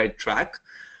on a right track.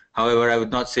 However, I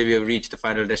would not say we have reached the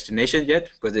final destination yet,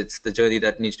 because it's the journey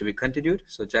that needs to be continued.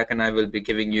 So Jack and I will be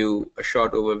giving you a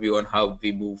short overview on how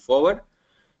we move forward.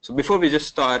 So before we just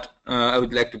start, I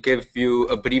would like to give you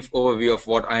a brief overview of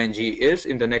what ING is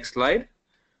in the next slide.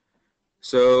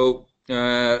 So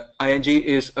ING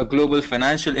is a global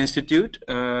financial institute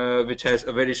which has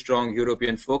a very strong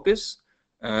European focus,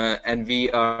 and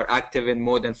we are active in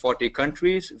more than 40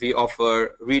 countries. We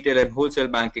offer retail and wholesale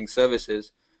banking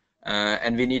services,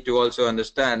 and we need to also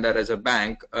understand that as a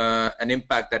bank, an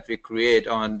impact that we create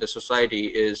on the society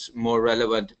is more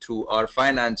relevant to our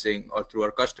financing or through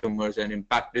our customers and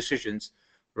impact decisions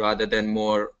rather than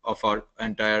more of our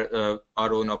entire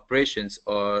our own operations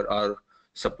or our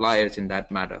suppliers in that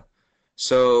matter.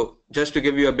 So just to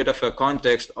give you a bit of a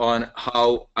context on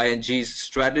how ING's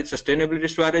sustainability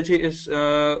strategy is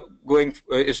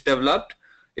developed,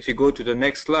 if you go to the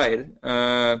next slide,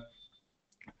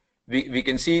 we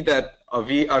can see that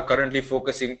we are currently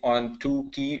focusing on two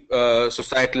key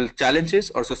societal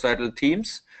challenges or societal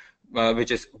themes,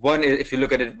 which is one is, if you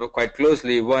look at it quite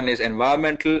closely, one is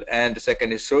environmental and the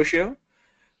second is social.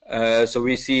 So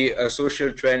we see a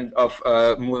social trend of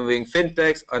moving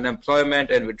fintechs, unemployment,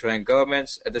 and withdrawing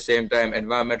governments. At the same time,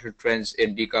 environmental trends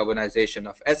in decarbonization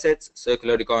of assets,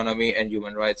 circular economy, and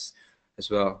human rights as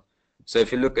well. So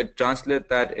if you translate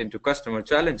that into customer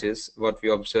challenges, what we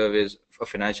observe is a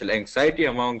financial anxiety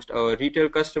amongst our retail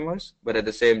customers, but at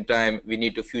the same time, we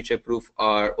need to future-proof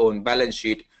our own balance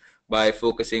sheet by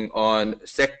focusing on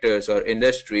sectors or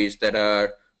industries that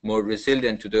are more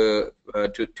resilient to the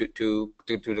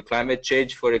climate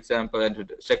change, for example, and to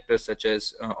the sectors such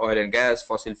as oil and gas,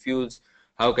 fossil fuels.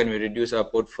 How can we reduce our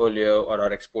portfolio or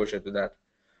our exposure to that?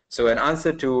 So an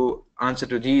answer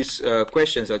to these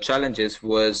questions or challenges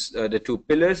was the two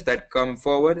pillars that come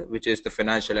forward, which is the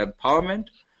financial empowerment,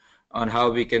 on how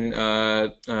we can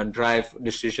drive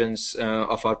decisions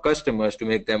of our customers to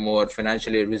make them more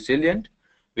financially resilient.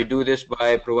 We do this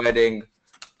by providing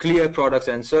clear products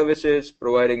and services,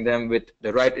 providing them with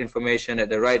the right information at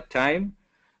the right time,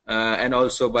 and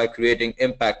also by creating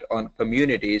impact on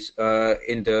communities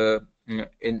in the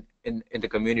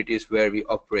communities where we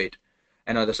operate.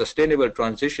 And on the sustainable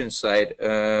transition side,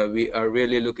 we are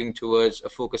really looking towards a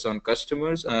focus on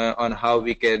customers, on how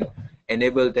we can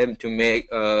enable them to make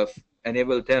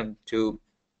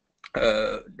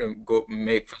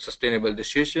make sustainable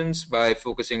decisions by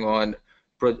focusing on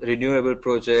renewable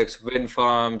projects, wind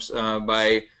farms,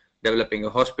 by developing a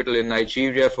hospital in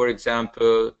Nigeria, for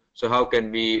example. So how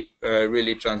can we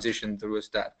really transition towards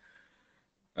that?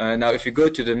 Now, if you go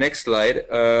to the next slide,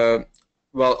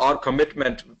 well, our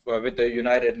commitment with the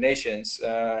United Nations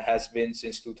has been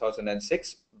since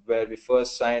 2006, where we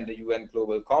first signed the UN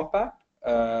Global Compact,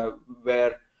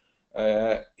 where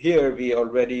here we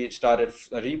already started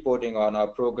reporting on our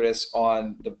progress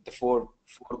on the four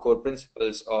core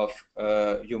principles of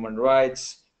human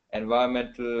rights,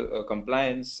 environmental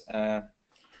compliance,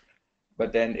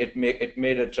 but then it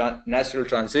made a natural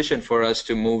transition for us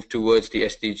to move towards the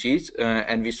SDGs,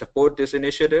 and we support this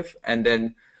initiative. And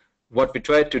then what we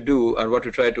try to do and what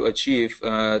we try to achieve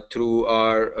through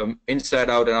our inside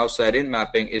out and outside in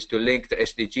mapping is to link the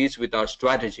SDGs with our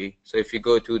strategy. So if you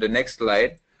go to the next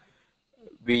slide,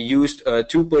 we used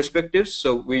two perspectives.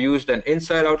 So we used an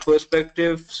inside out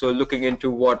perspective, so looking into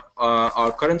what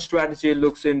our current strategy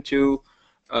looks into,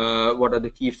 what are the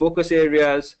key focus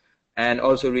areas, and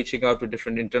also reaching out to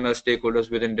different internal stakeholders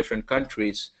within different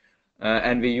countries.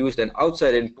 And we used an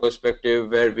outside-in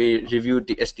perspective where we reviewed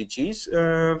the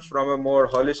SDGs from a more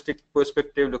holistic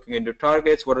perspective, looking into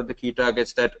targets, what are the key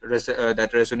targets that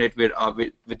resonate with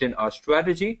within our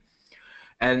strategy,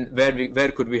 and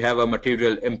where could we have a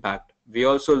material impact. We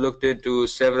also looked into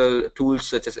several tools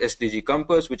such as SDG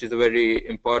Compass, which is a very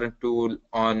important tool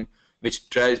on which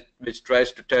tries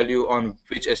to tell you on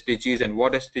which SDGs and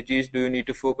what SDGs do you need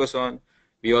to focus on.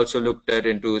 We also looked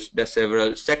into the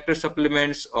several sector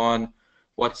supplements on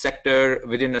what sector,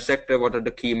 within a sector, what are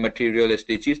the key material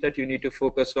SDGs that you need to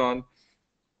focus on.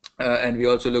 And we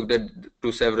also looked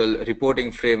to several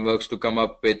reporting frameworks to come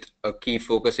up with key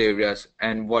focus areas.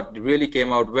 And what really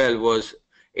came out well was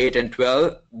 8 and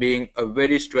 12 being a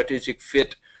very strategic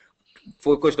fit,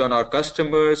 focused on our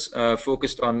customers,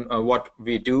 focused on what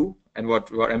we do and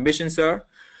what our ambitions are.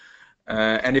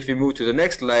 And if we move to the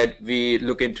next slide, we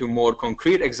look into more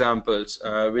concrete examples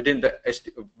within the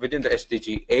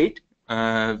SDG 8.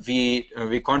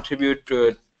 We contribute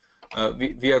to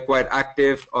we are quite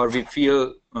active, or we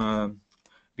feel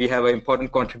we have an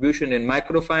important contribution in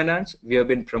microfinance. We have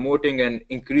been promoting and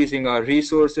increasing our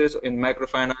resources in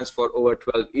microfinance for over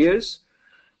 12 years.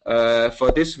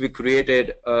 For this, we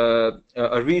created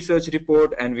a research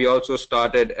report, and we also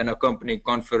started an accompanying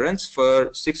conference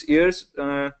for 6 years.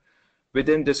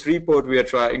 Within this report, we are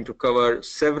trying to cover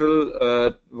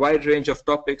several wide range of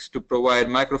topics to provide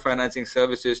microfinancing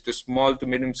services to small to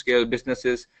medium scale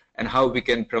businesses and how we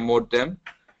can promote them.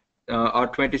 Our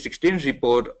 2016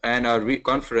 report and our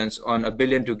conference on $1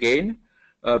 billion to gain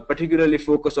particularly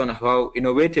focus on how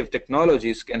innovative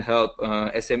technologies can help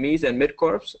SMEs and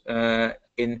mid-corps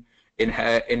in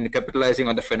capitalizing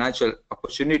on the financial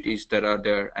opportunities that are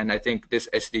there. And I think this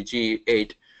SDG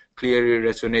 8 clearly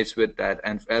resonates with that.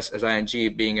 And as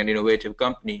ING being an innovative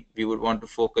company, we would want to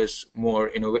focus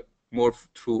more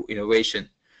through innovation.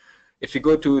 If you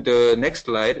go to the next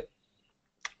slide,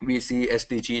 we see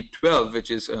SDG 12, which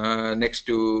is next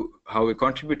to how we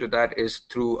contribute to that is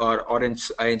through our ING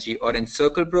Orange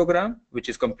Circle program, which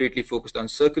is completely focused on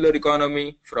circular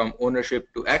economy from ownership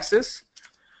to access.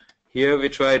 Here we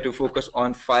try to focus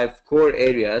on 5 core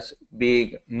areas,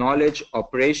 being knowledge,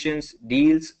 operations,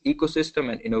 deals,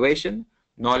 ecosystem, and innovation.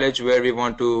 Knowledge, where we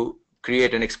want to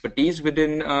create an expertise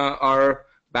within our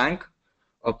bank.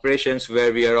 Operations,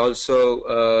 where we are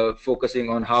also focusing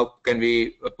on how can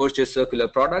we purchase circular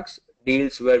products.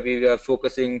 Deals, where we are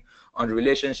focusing on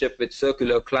relationship with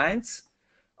circular clients.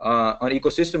 On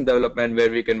ecosystem development, where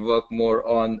we can work more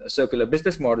on circular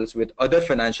business models with other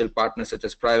financial partners such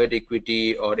as private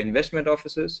equity or investment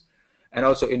offices. And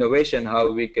also innovation,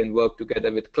 how we can work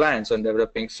together with clients on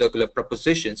developing circular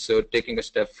propositions, so taking a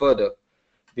step further.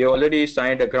 We already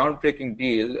signed a groundbreaking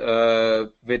deal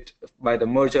by the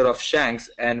merger of Shanks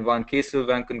and Van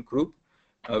Kessel-Wanken Group,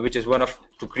 which is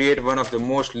to create one of the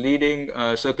most leading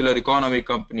circular economy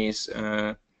companies.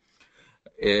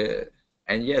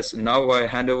 And yes, now I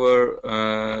hand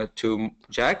over to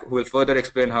Jack, who will further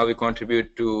explain how we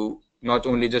contribute to not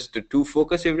only just the 2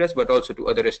 focus areas, but also to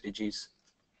other SDGs.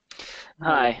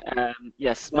 Hi,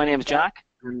 yes, my name is Jack,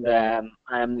 and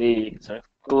I am the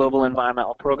Global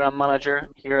Environmental Program Manager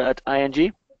here at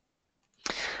ING.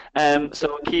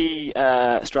 So a key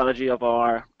strategy of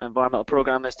our environmental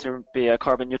program is to be a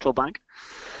carbon neutral bank.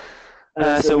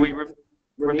 So we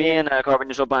remain a carbon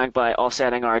neutral bank by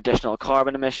offsetting our additional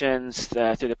carbon emissions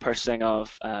through the purchasing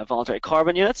of voluntary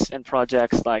carbon units in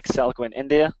projects like Selco in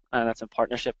India, and that's in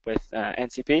partnership with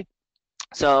NCP.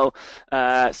 So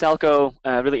Selco,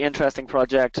 a really interesting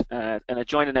project and a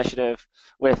joint initiative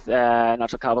with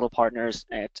natural capital partners.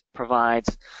 It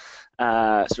provides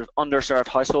sort of underserved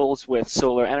households with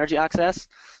solar energy access.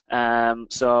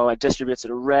 So it distributes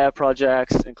sort of REV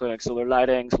projects, including solar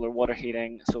lighting, solar water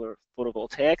heating, solar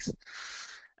photovoltaics.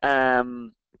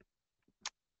 And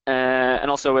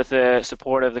also with the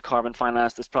support of the carbon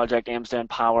finance, this project aims to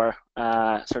empower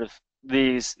sort of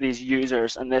these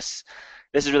users, and this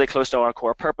is really close to our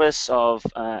core purpose of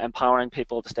empowering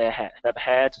people to stay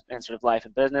ahead in sort of life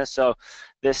and business. So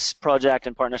this project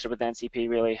in partnership with NCP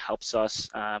really helps us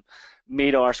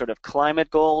meet our sort of climate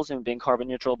goals and being carbon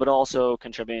neutral, but also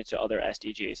contributing to other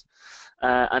SDGs.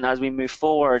 And as we move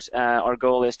forward, our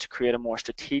goal is to create a more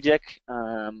strategic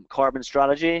carbon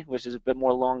strategy, which is a bit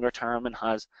more longer term and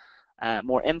has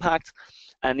more impact.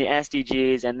 And the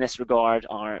SDGs in this regard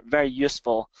are very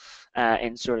useful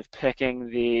in sort of picking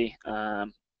the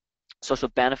social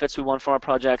benefits we want from our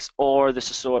projects or the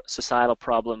societal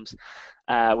problems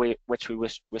which we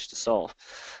wish to solve.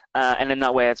 And in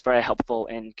that way, it's very helpful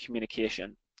in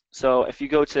communication. So if you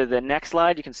go to the next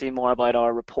slide, you can see more about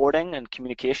our reporting and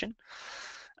communication.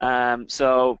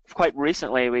 So quite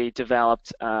recently, we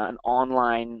developed an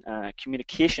online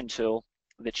communication tool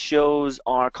that shows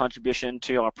our contribution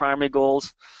to our primary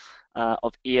goals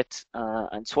of 8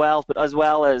 and 12, but as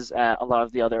well as a lot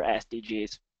of the other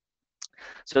SDGs.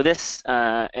 So this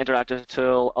interactive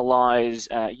tool allows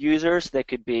users, they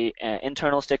could be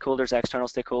internal stakeholders, external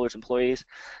stakeholders, employees.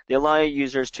 They allow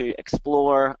users to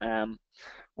explore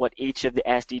what each of the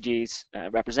SDGs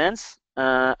represents,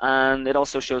 and it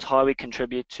also shows how we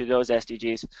contribute to those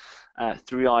SDGs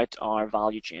throughout our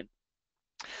value chain.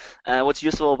 What's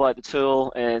useful about the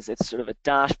tool is it's sort of a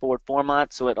dashboard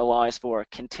format, so it allows for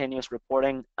continuous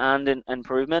reporting and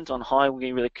improvement on how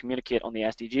we really communicate on the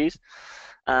SDGs.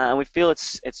 And we feel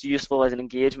it's useful as an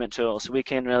engagement tool, so we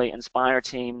can really inspire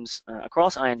teams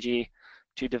across ING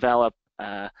to develop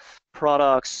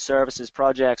products, services,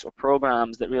 projects, or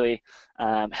programs that really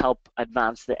help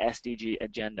advance the SDG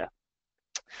agenda.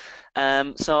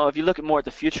 So if you look more at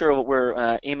the future of what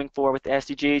we're aiming for with the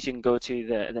SDGs, you can go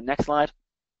to the next slide.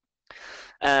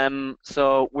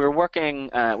 So we're working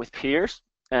with peers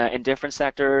in different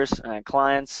sectors,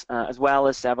 clients, as well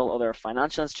as several other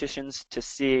financial institutions to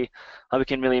see how we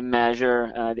can really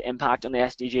measure the impact on the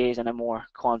SDGs in a more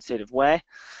quantitative way.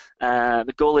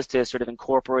 The goal is to sort of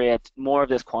incorporate more of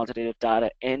this quantitative data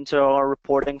into our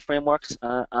reporting frameworks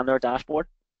and our dashboard.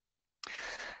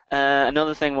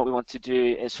 Another thing what we want to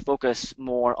do is focus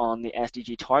more on the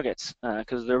SDG targets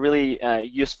because they're really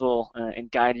useful in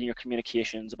guiding your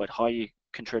communications about how you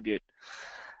contribute.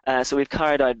 So we've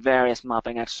carried out various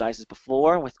mapping exercises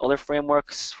before with other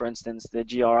frameworks, for instance the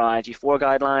GRI, G4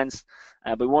 guidelines,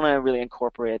 but we want to really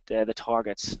incorporate the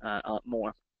targets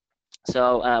more.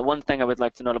 So one thing I would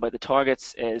like to note about the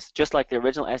targets is just like the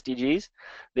original SDGs,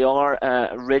 they are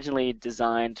originally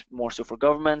designed more so for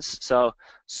governments. So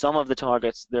some of the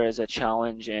targets, there is a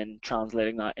challenge in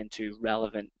translating that into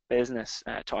relevant business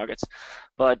targets.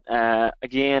 But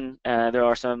again, there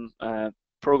are some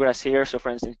progress here. So for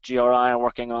instance, GRI are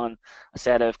working on a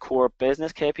set of core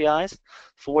business KPIs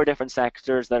for different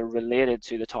sectors that are related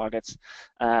to the targets.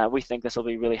 We think this will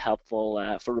be really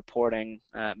helpful for reporting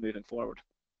moving forward.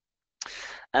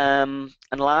 And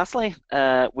lastly,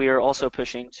 we are also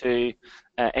pushing to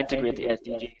integrate the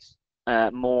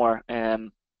SDGs more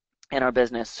in our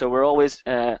business. So we're always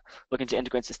looking to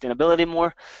integrate sustainability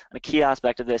more, and a key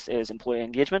aspect of this is employee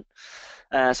engagement.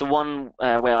 So one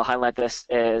way I'll highlight this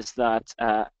is that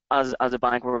as a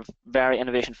bank, we're very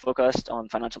innovation focused on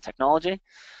financial technology,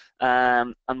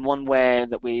 and one way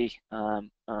that we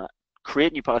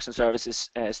create new products and services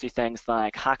is through things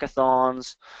like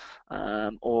hackathons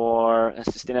or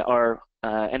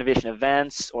innovation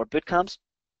events or boot camps.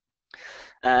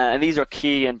 And these are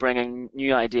key in bringing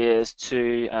new ideas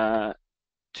to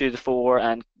the fore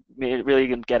and really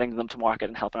getting them to market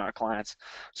and helping our clients.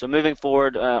 So moving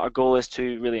forward, our goal is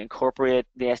to really incorporate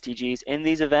the SDGs in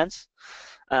these events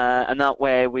and that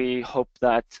way we hope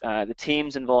that the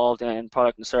teams involved in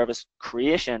product and service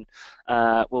creation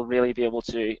will really be able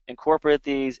to incorporate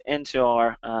these into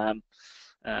our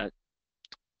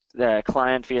the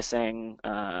client-facing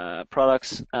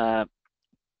products.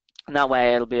 And that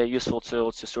way it'll be a useful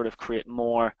tool to sort of create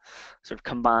more sort of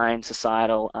combined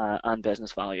societal and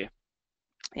business value.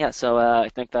 Yeah, so I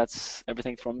think that's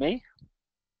everything from me.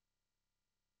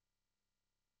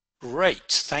 Great,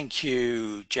 thank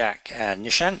you, Jack and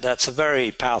Nishant. That's a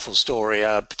very powerful story,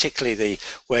 particularly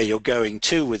where you're going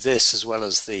to with this, as well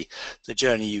as the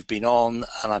journey you've been on.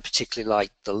 And I particularly like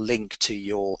the link to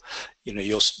your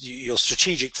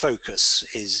strategic focus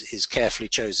is carefully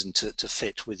chosen to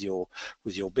fit with your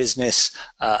business,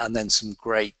 and then some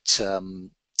great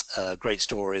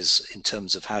stories in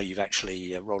terms of how you've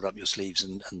actually rolled up your sleeves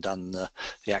and done the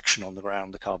action on the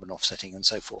ground, the carbon offsetting and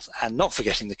so forth, and not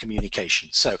forgetting the communication.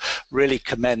 So really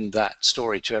commend that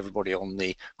story to everybody on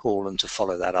the call and to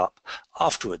follow that up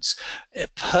afterwards.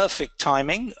 Perfect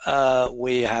timing.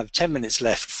 We have 10 minutes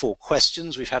left for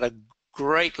questions. We've had a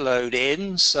great load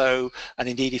in, so, and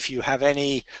indeed if you have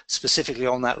any specifically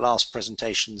on that last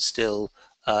presentation still,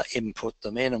 input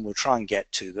them in and we'll try and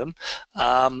get to them.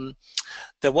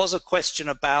 There was a question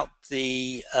about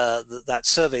that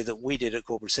survey that we did at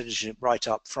Corporate Citizenship right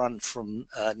up front from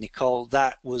Nicole.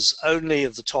 That was only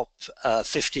of the top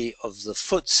 50 of the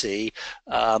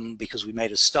FTSE, because we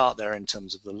made a start there in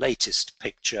terms of the latest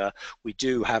picture. We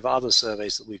do have other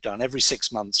surveys that we've done. Every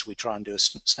 6 months we try and do a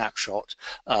snapshot.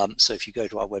 So if you go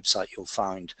to our website, you'll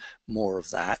find more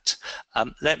of that.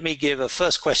 Let me give a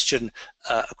first question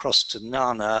across to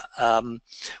Nana,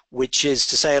 which is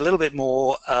to say a little bit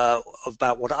more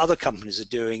about what other companies are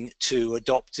doing to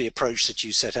adopt the approach that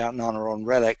you set out, Nana, on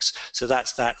RELX. So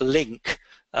that's that link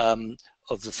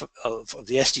of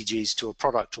the SDGs to a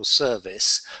product or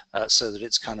service, so that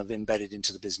it's kind of embedded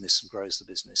into the business and grows the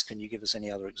business. Can you give us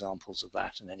any other examples of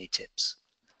that and any tips?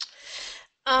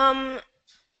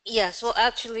 Yes, well,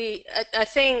 actually, I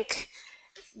think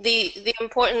the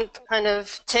important kind of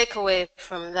takeaway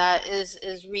from that is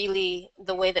really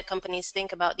the way that companies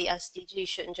think about the SDG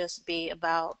shouldn't just be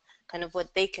about kind of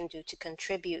what they can do to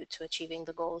contribute to achieving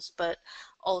the goals, but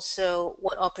also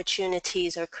what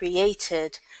opportunities are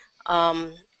created,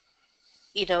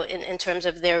 you know, in terms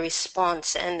of their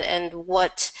response, and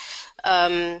what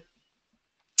and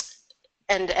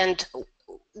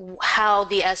how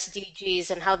the SDGs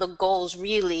and how the goals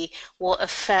really will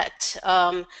affect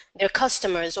their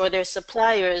customers or their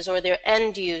suppliers or their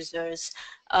end users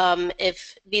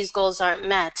if these goals aren't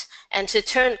met. And to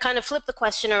kind of flip the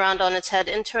question around on its head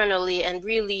internally and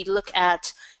really look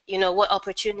at, you know, what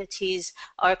opportunities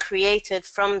are created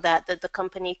from that the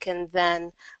company can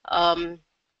then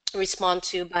respond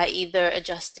to by either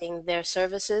adjusting their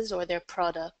services or their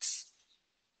products.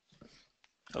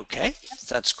 Okay,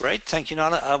 that's great. Thank you,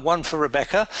 Nana. One for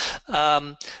Rebecca.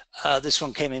 This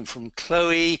one came in from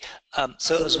Chloe.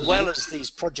 So as well as these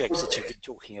projects that you've been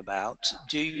talking about,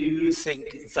 do you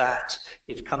think that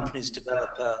if companies develop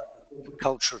a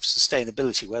culture of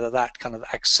sustainability, whether that kind of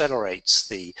accelerates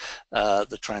the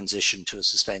transition to a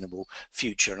sustainable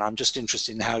future? And I'm just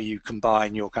interested in how you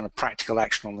combine your kind of practical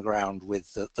action on the ground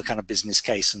with the kind of business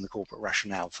case and the corporate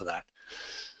rationale for that.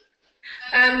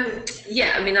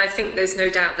 Yeah, I mean, I think there's no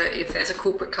doubt that if there's a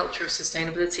corporate culture of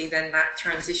sustainability, then that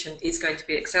transition is going to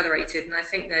be accelerated. And I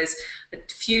think there's a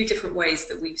few different ways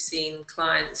that we've seen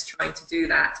clients trying to do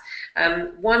that.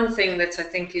 One thing that I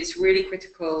think is really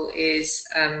critical is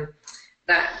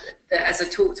that, as I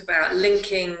talked about,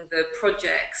 linking the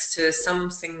projects to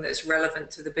something that's relevant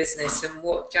to the business. And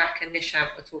what Jack and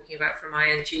Nishant were talking about from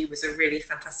ING was a really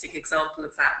fantastic example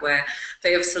of that, where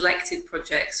they have selected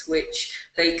projects where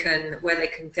they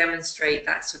can demonstrate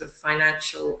that sort of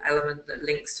financial element that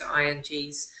links to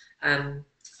ING's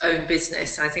own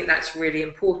business. And I think that's really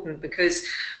important because,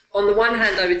 on the one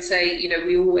hand, I would say, you know,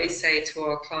 we always say to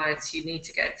our clients, you need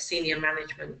to get senior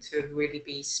management to really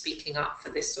be speaking up for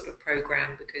this sort of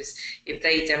program, because if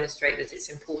they demonstrate that it's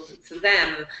important for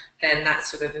them, then that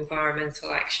sort of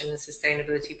environmental action and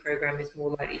sustainability program is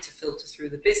more likely to filter through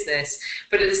the business.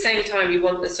 But at the same time, you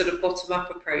want the sort of bottom-up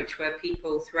approach where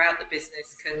people throughout the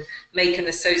business can make an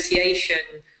association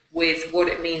with what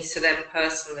it means to them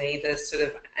personally, the sort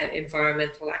of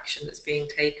environmental action that's being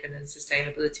taken and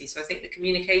sustainability. So I think the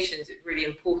communication is really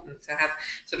important to have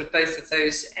sort of both of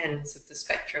those ends of the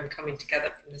spectrum coming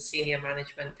together, from the senior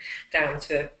management down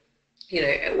to, you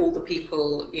know, all the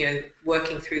people, you know,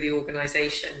 working through the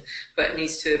organisation. But it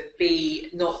needs to be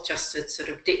not just a sort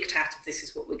of diktat of this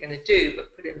is what we're going to do,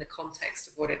 but put in the context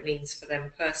of what it means for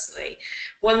them personally.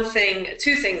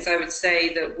 Two things I would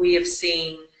say that we have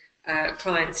seen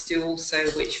clients do also,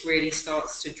 which really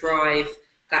starts to drive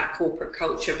that corporate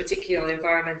culture, particularly on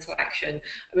environmental action.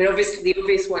 I mean, obviously, the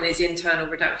obvious one is internal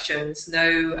reductions.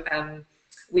 No,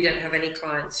 we don't have any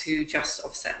clients who just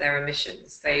offset their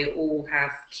emissions. They all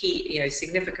have key,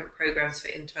 significant programs for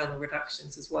internal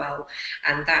reductions as well,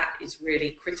 and that is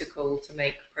really critical to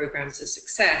make programs a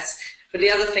success. But the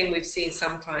other thing we've seen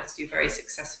some clients do very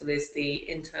successful is the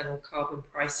internal carbon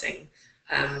pricing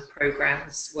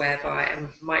programs, whereby, and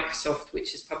Microsoft,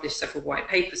 which has published several white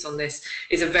papers on this,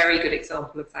 is a very good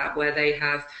example of that, where they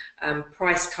have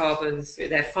priced carbon through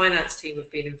their finance team,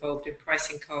 have been involved in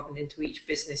pricing carbon into each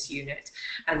business unit,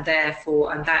 and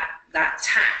therefore, that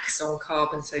tax on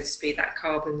carbon, so to speak, that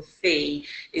carbon fee,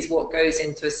 is what goes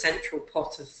into a central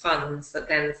pot of funds that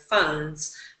then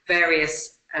funds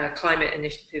various climate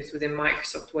initiatives within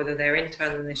Microsoft, whether they're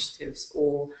internal initiatives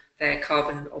or their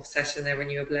carbon offset and their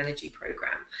renewable energy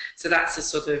program. So that's a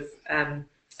sort of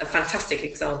a fantastic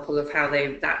example of how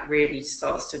that really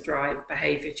starts to drive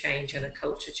behaviour change and a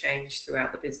culture change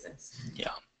throughout the business.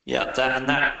 Yeah,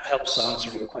 that helps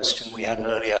answer the question we had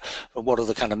earlier. What are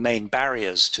the kind of main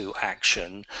barriers to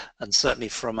action? And certainly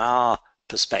from our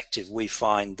perspective, we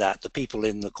find that the people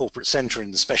in the corporate center,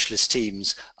 in the specialist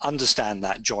teams, understand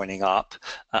that joining up,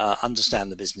 understand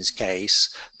the business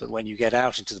case, but when you get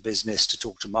out into the business to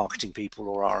talk to marketing people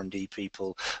or R&D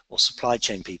people or supply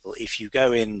chain people, if you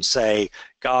go in and say,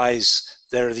 guys,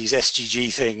 there are these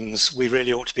SDG things we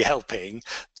really ought to be helping,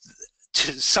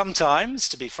 sometimes,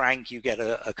 to be frank, you get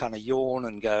a kind of yawn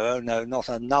and go, oh no, not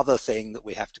another thing that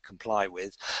we have to comply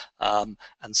with.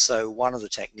 And so one of the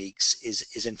techniques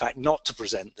is in fact not to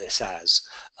present this as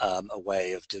a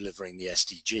way of delivering the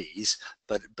SDGs,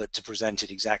 but to present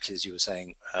it exactly as you were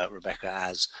saying, Rebecca,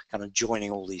 as kind of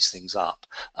joining all these things up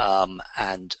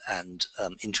and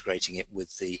integrating it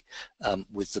with the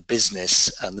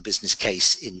business and the business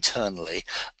case internally.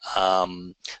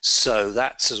 So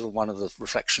that's sort of one of the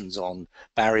reflections on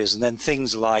barriers, and then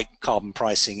things like carbon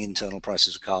pricing, internal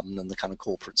prices of carbon, and the kind of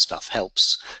corporate stuff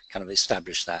helps kind of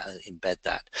establish that, embed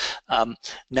that.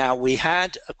 Now we've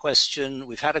had a question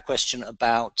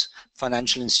about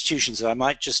financial institutions, so I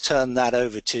might just turn that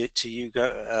over to you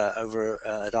over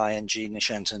at ING,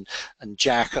 Nishant and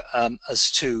Jack, as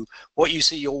to what you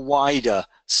see your wider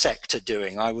sector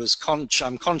doing.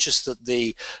 I'm conscious that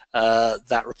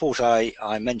that report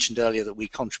I mentioned earlier that we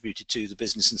contributed to, the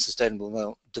Business and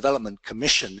Sustainable Development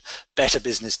Commission Better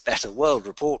Business, Better World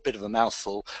report, bit of a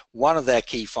mouthful. One of their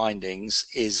key findings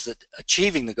is that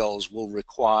achieving the goals will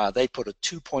require, they put a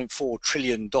 $2.4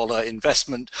 trillion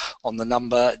investment on the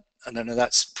number. I don't know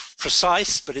that's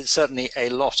precise, but it's certainly a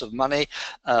lot of money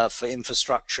for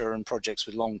infrastructure and projects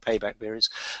with long payback periods.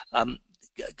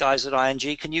 Guys at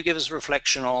ING, can you give us a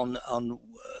reflection on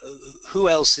who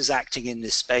else is acting in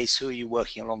this space? Who are you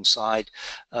working alongside?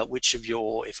 Which of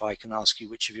your, if I can ask you,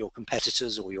 which of your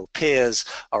competitors or your peers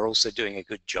are also doing a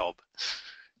good job?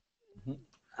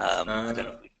 I don't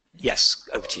know. Yes,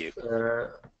 over to you.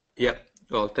 Yeah.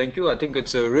 Well, thank you. I think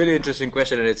it's a really interesting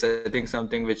question, and it's, I think,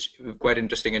 something which quite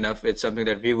interesting enough. It's something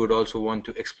that we would also want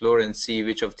to explore and see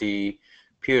which of the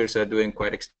peers are doing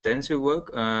quite extensive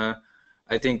work.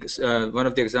 I think one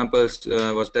of the examples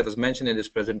that was mentioned in this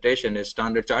presentation is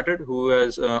Standard Chartered, who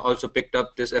has also picked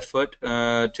up this effort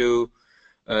to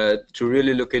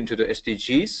really look into the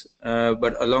SDGs.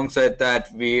 But alongside that,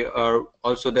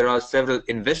 there are several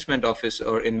investment office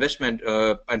or investment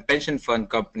and pension fund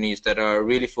companies that are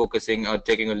really focusing on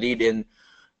taking a lead in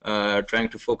trying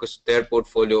to focus their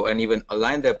portfolio and even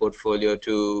align their portfolio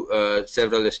to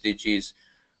several SDGs.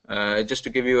 Just to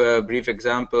give you a brief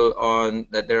example on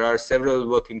that, there are several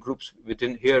working groups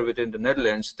within the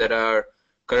Netherlands that are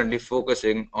currently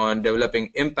focusing on developing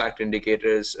impact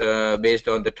indicators based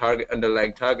on the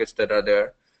underlying targets that are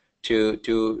there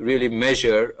to really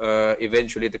measure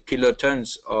eventually the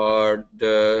kilotons or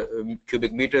the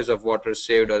cubic meters of water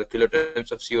saved or the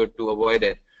kilotons of CO2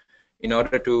 avoided, in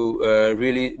order to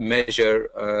really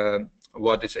measure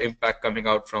what is the impact coming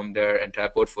out from their entire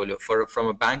portfolio. From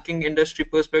a banking industry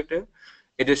perspective,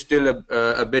 it is still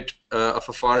a bit of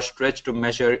a far stretch to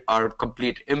measure our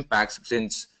complete impacts,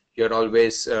 since you're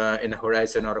always in a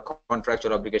horizon or a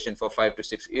contractual obligation for 5 to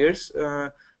 6 years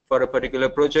for a particular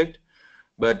project.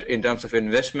 But in terms of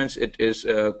investments, it is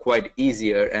quite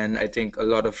easier, and I think a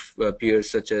lot of peers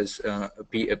such as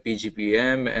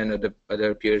PGPM and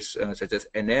other peers such as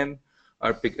NM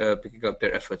are picking up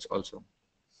their efforts also.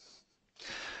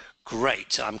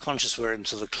 Great. I'm conscious we're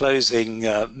into the closing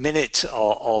minute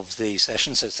of the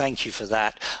session, so thank you for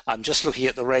that. I'm just looking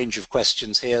at the range of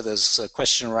questions here. There's a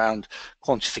question around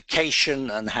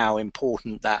quantification and how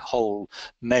important that whole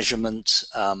measurement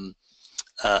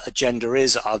agenda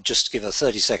is. I'll just give a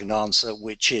 30-second answer,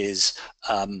 which is,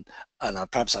 and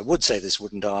perhaps I would say this,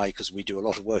 wouldn't I, because we do a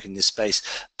lot of work in this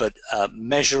space, but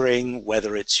measuring,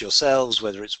 whether it's yourselves,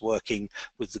 whether it's working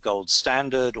with the gold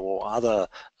standard or other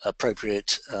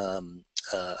appropriate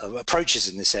approaches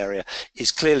in this area,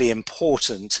 is clearly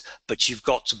important, but you've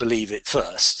got to believe it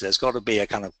first. There's got to be a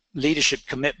kind of leadership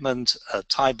commitment,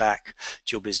 tie back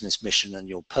to your business mission and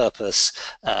your purpose.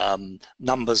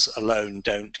 Numbers alone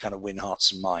don't kind of win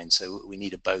hearts and minds, so we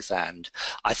need a both and.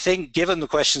 I think given the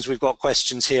questions, we've got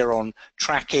questions here on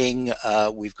tracking,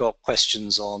 we've got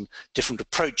questions on different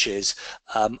approaches.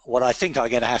 What I think I'm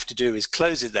going to have to do is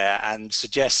close it there and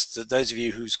suggest that those of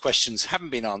you whose questions haven't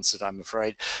been answered, I'm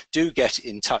afraid, do get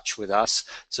in touch with us.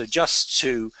 So just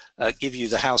to give you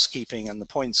the housekeeping and the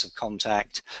points of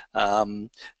contact,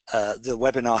 the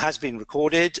webinar has been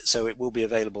recorded, so it will be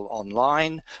available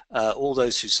online. All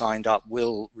those who signed up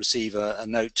will receive a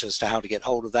note as to how to get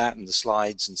hold of that and the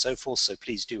slides and so forth, so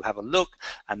please do have a look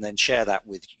and then share that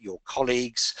with your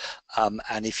colleagues.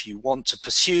 And if you want to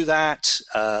pursue that,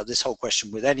 this whole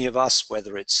question with any of us,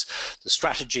 whether it's the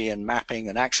strategy and mapping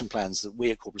and action plans that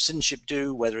we at Corporate Citizenship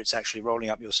do, whether it's actually rolling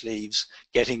up your sleeves,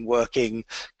 getting working,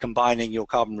 combining your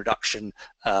carbon reduction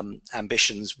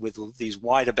ambitions with these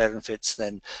wider benefits,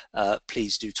 then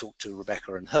please do talk to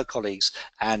Rebecca and her colleagues.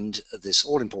 And this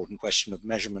all-important question of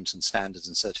measurement and standards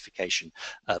and certification,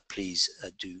 please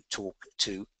do talk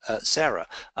to Sarah.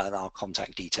 And our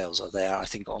contact details are there, I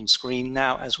think, on screen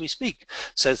now as we speak.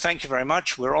 So thank you very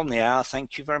much. We're on the hour.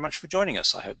 Thank you very much for joining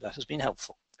us. I hope that has been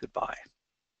helpful. Goodbye.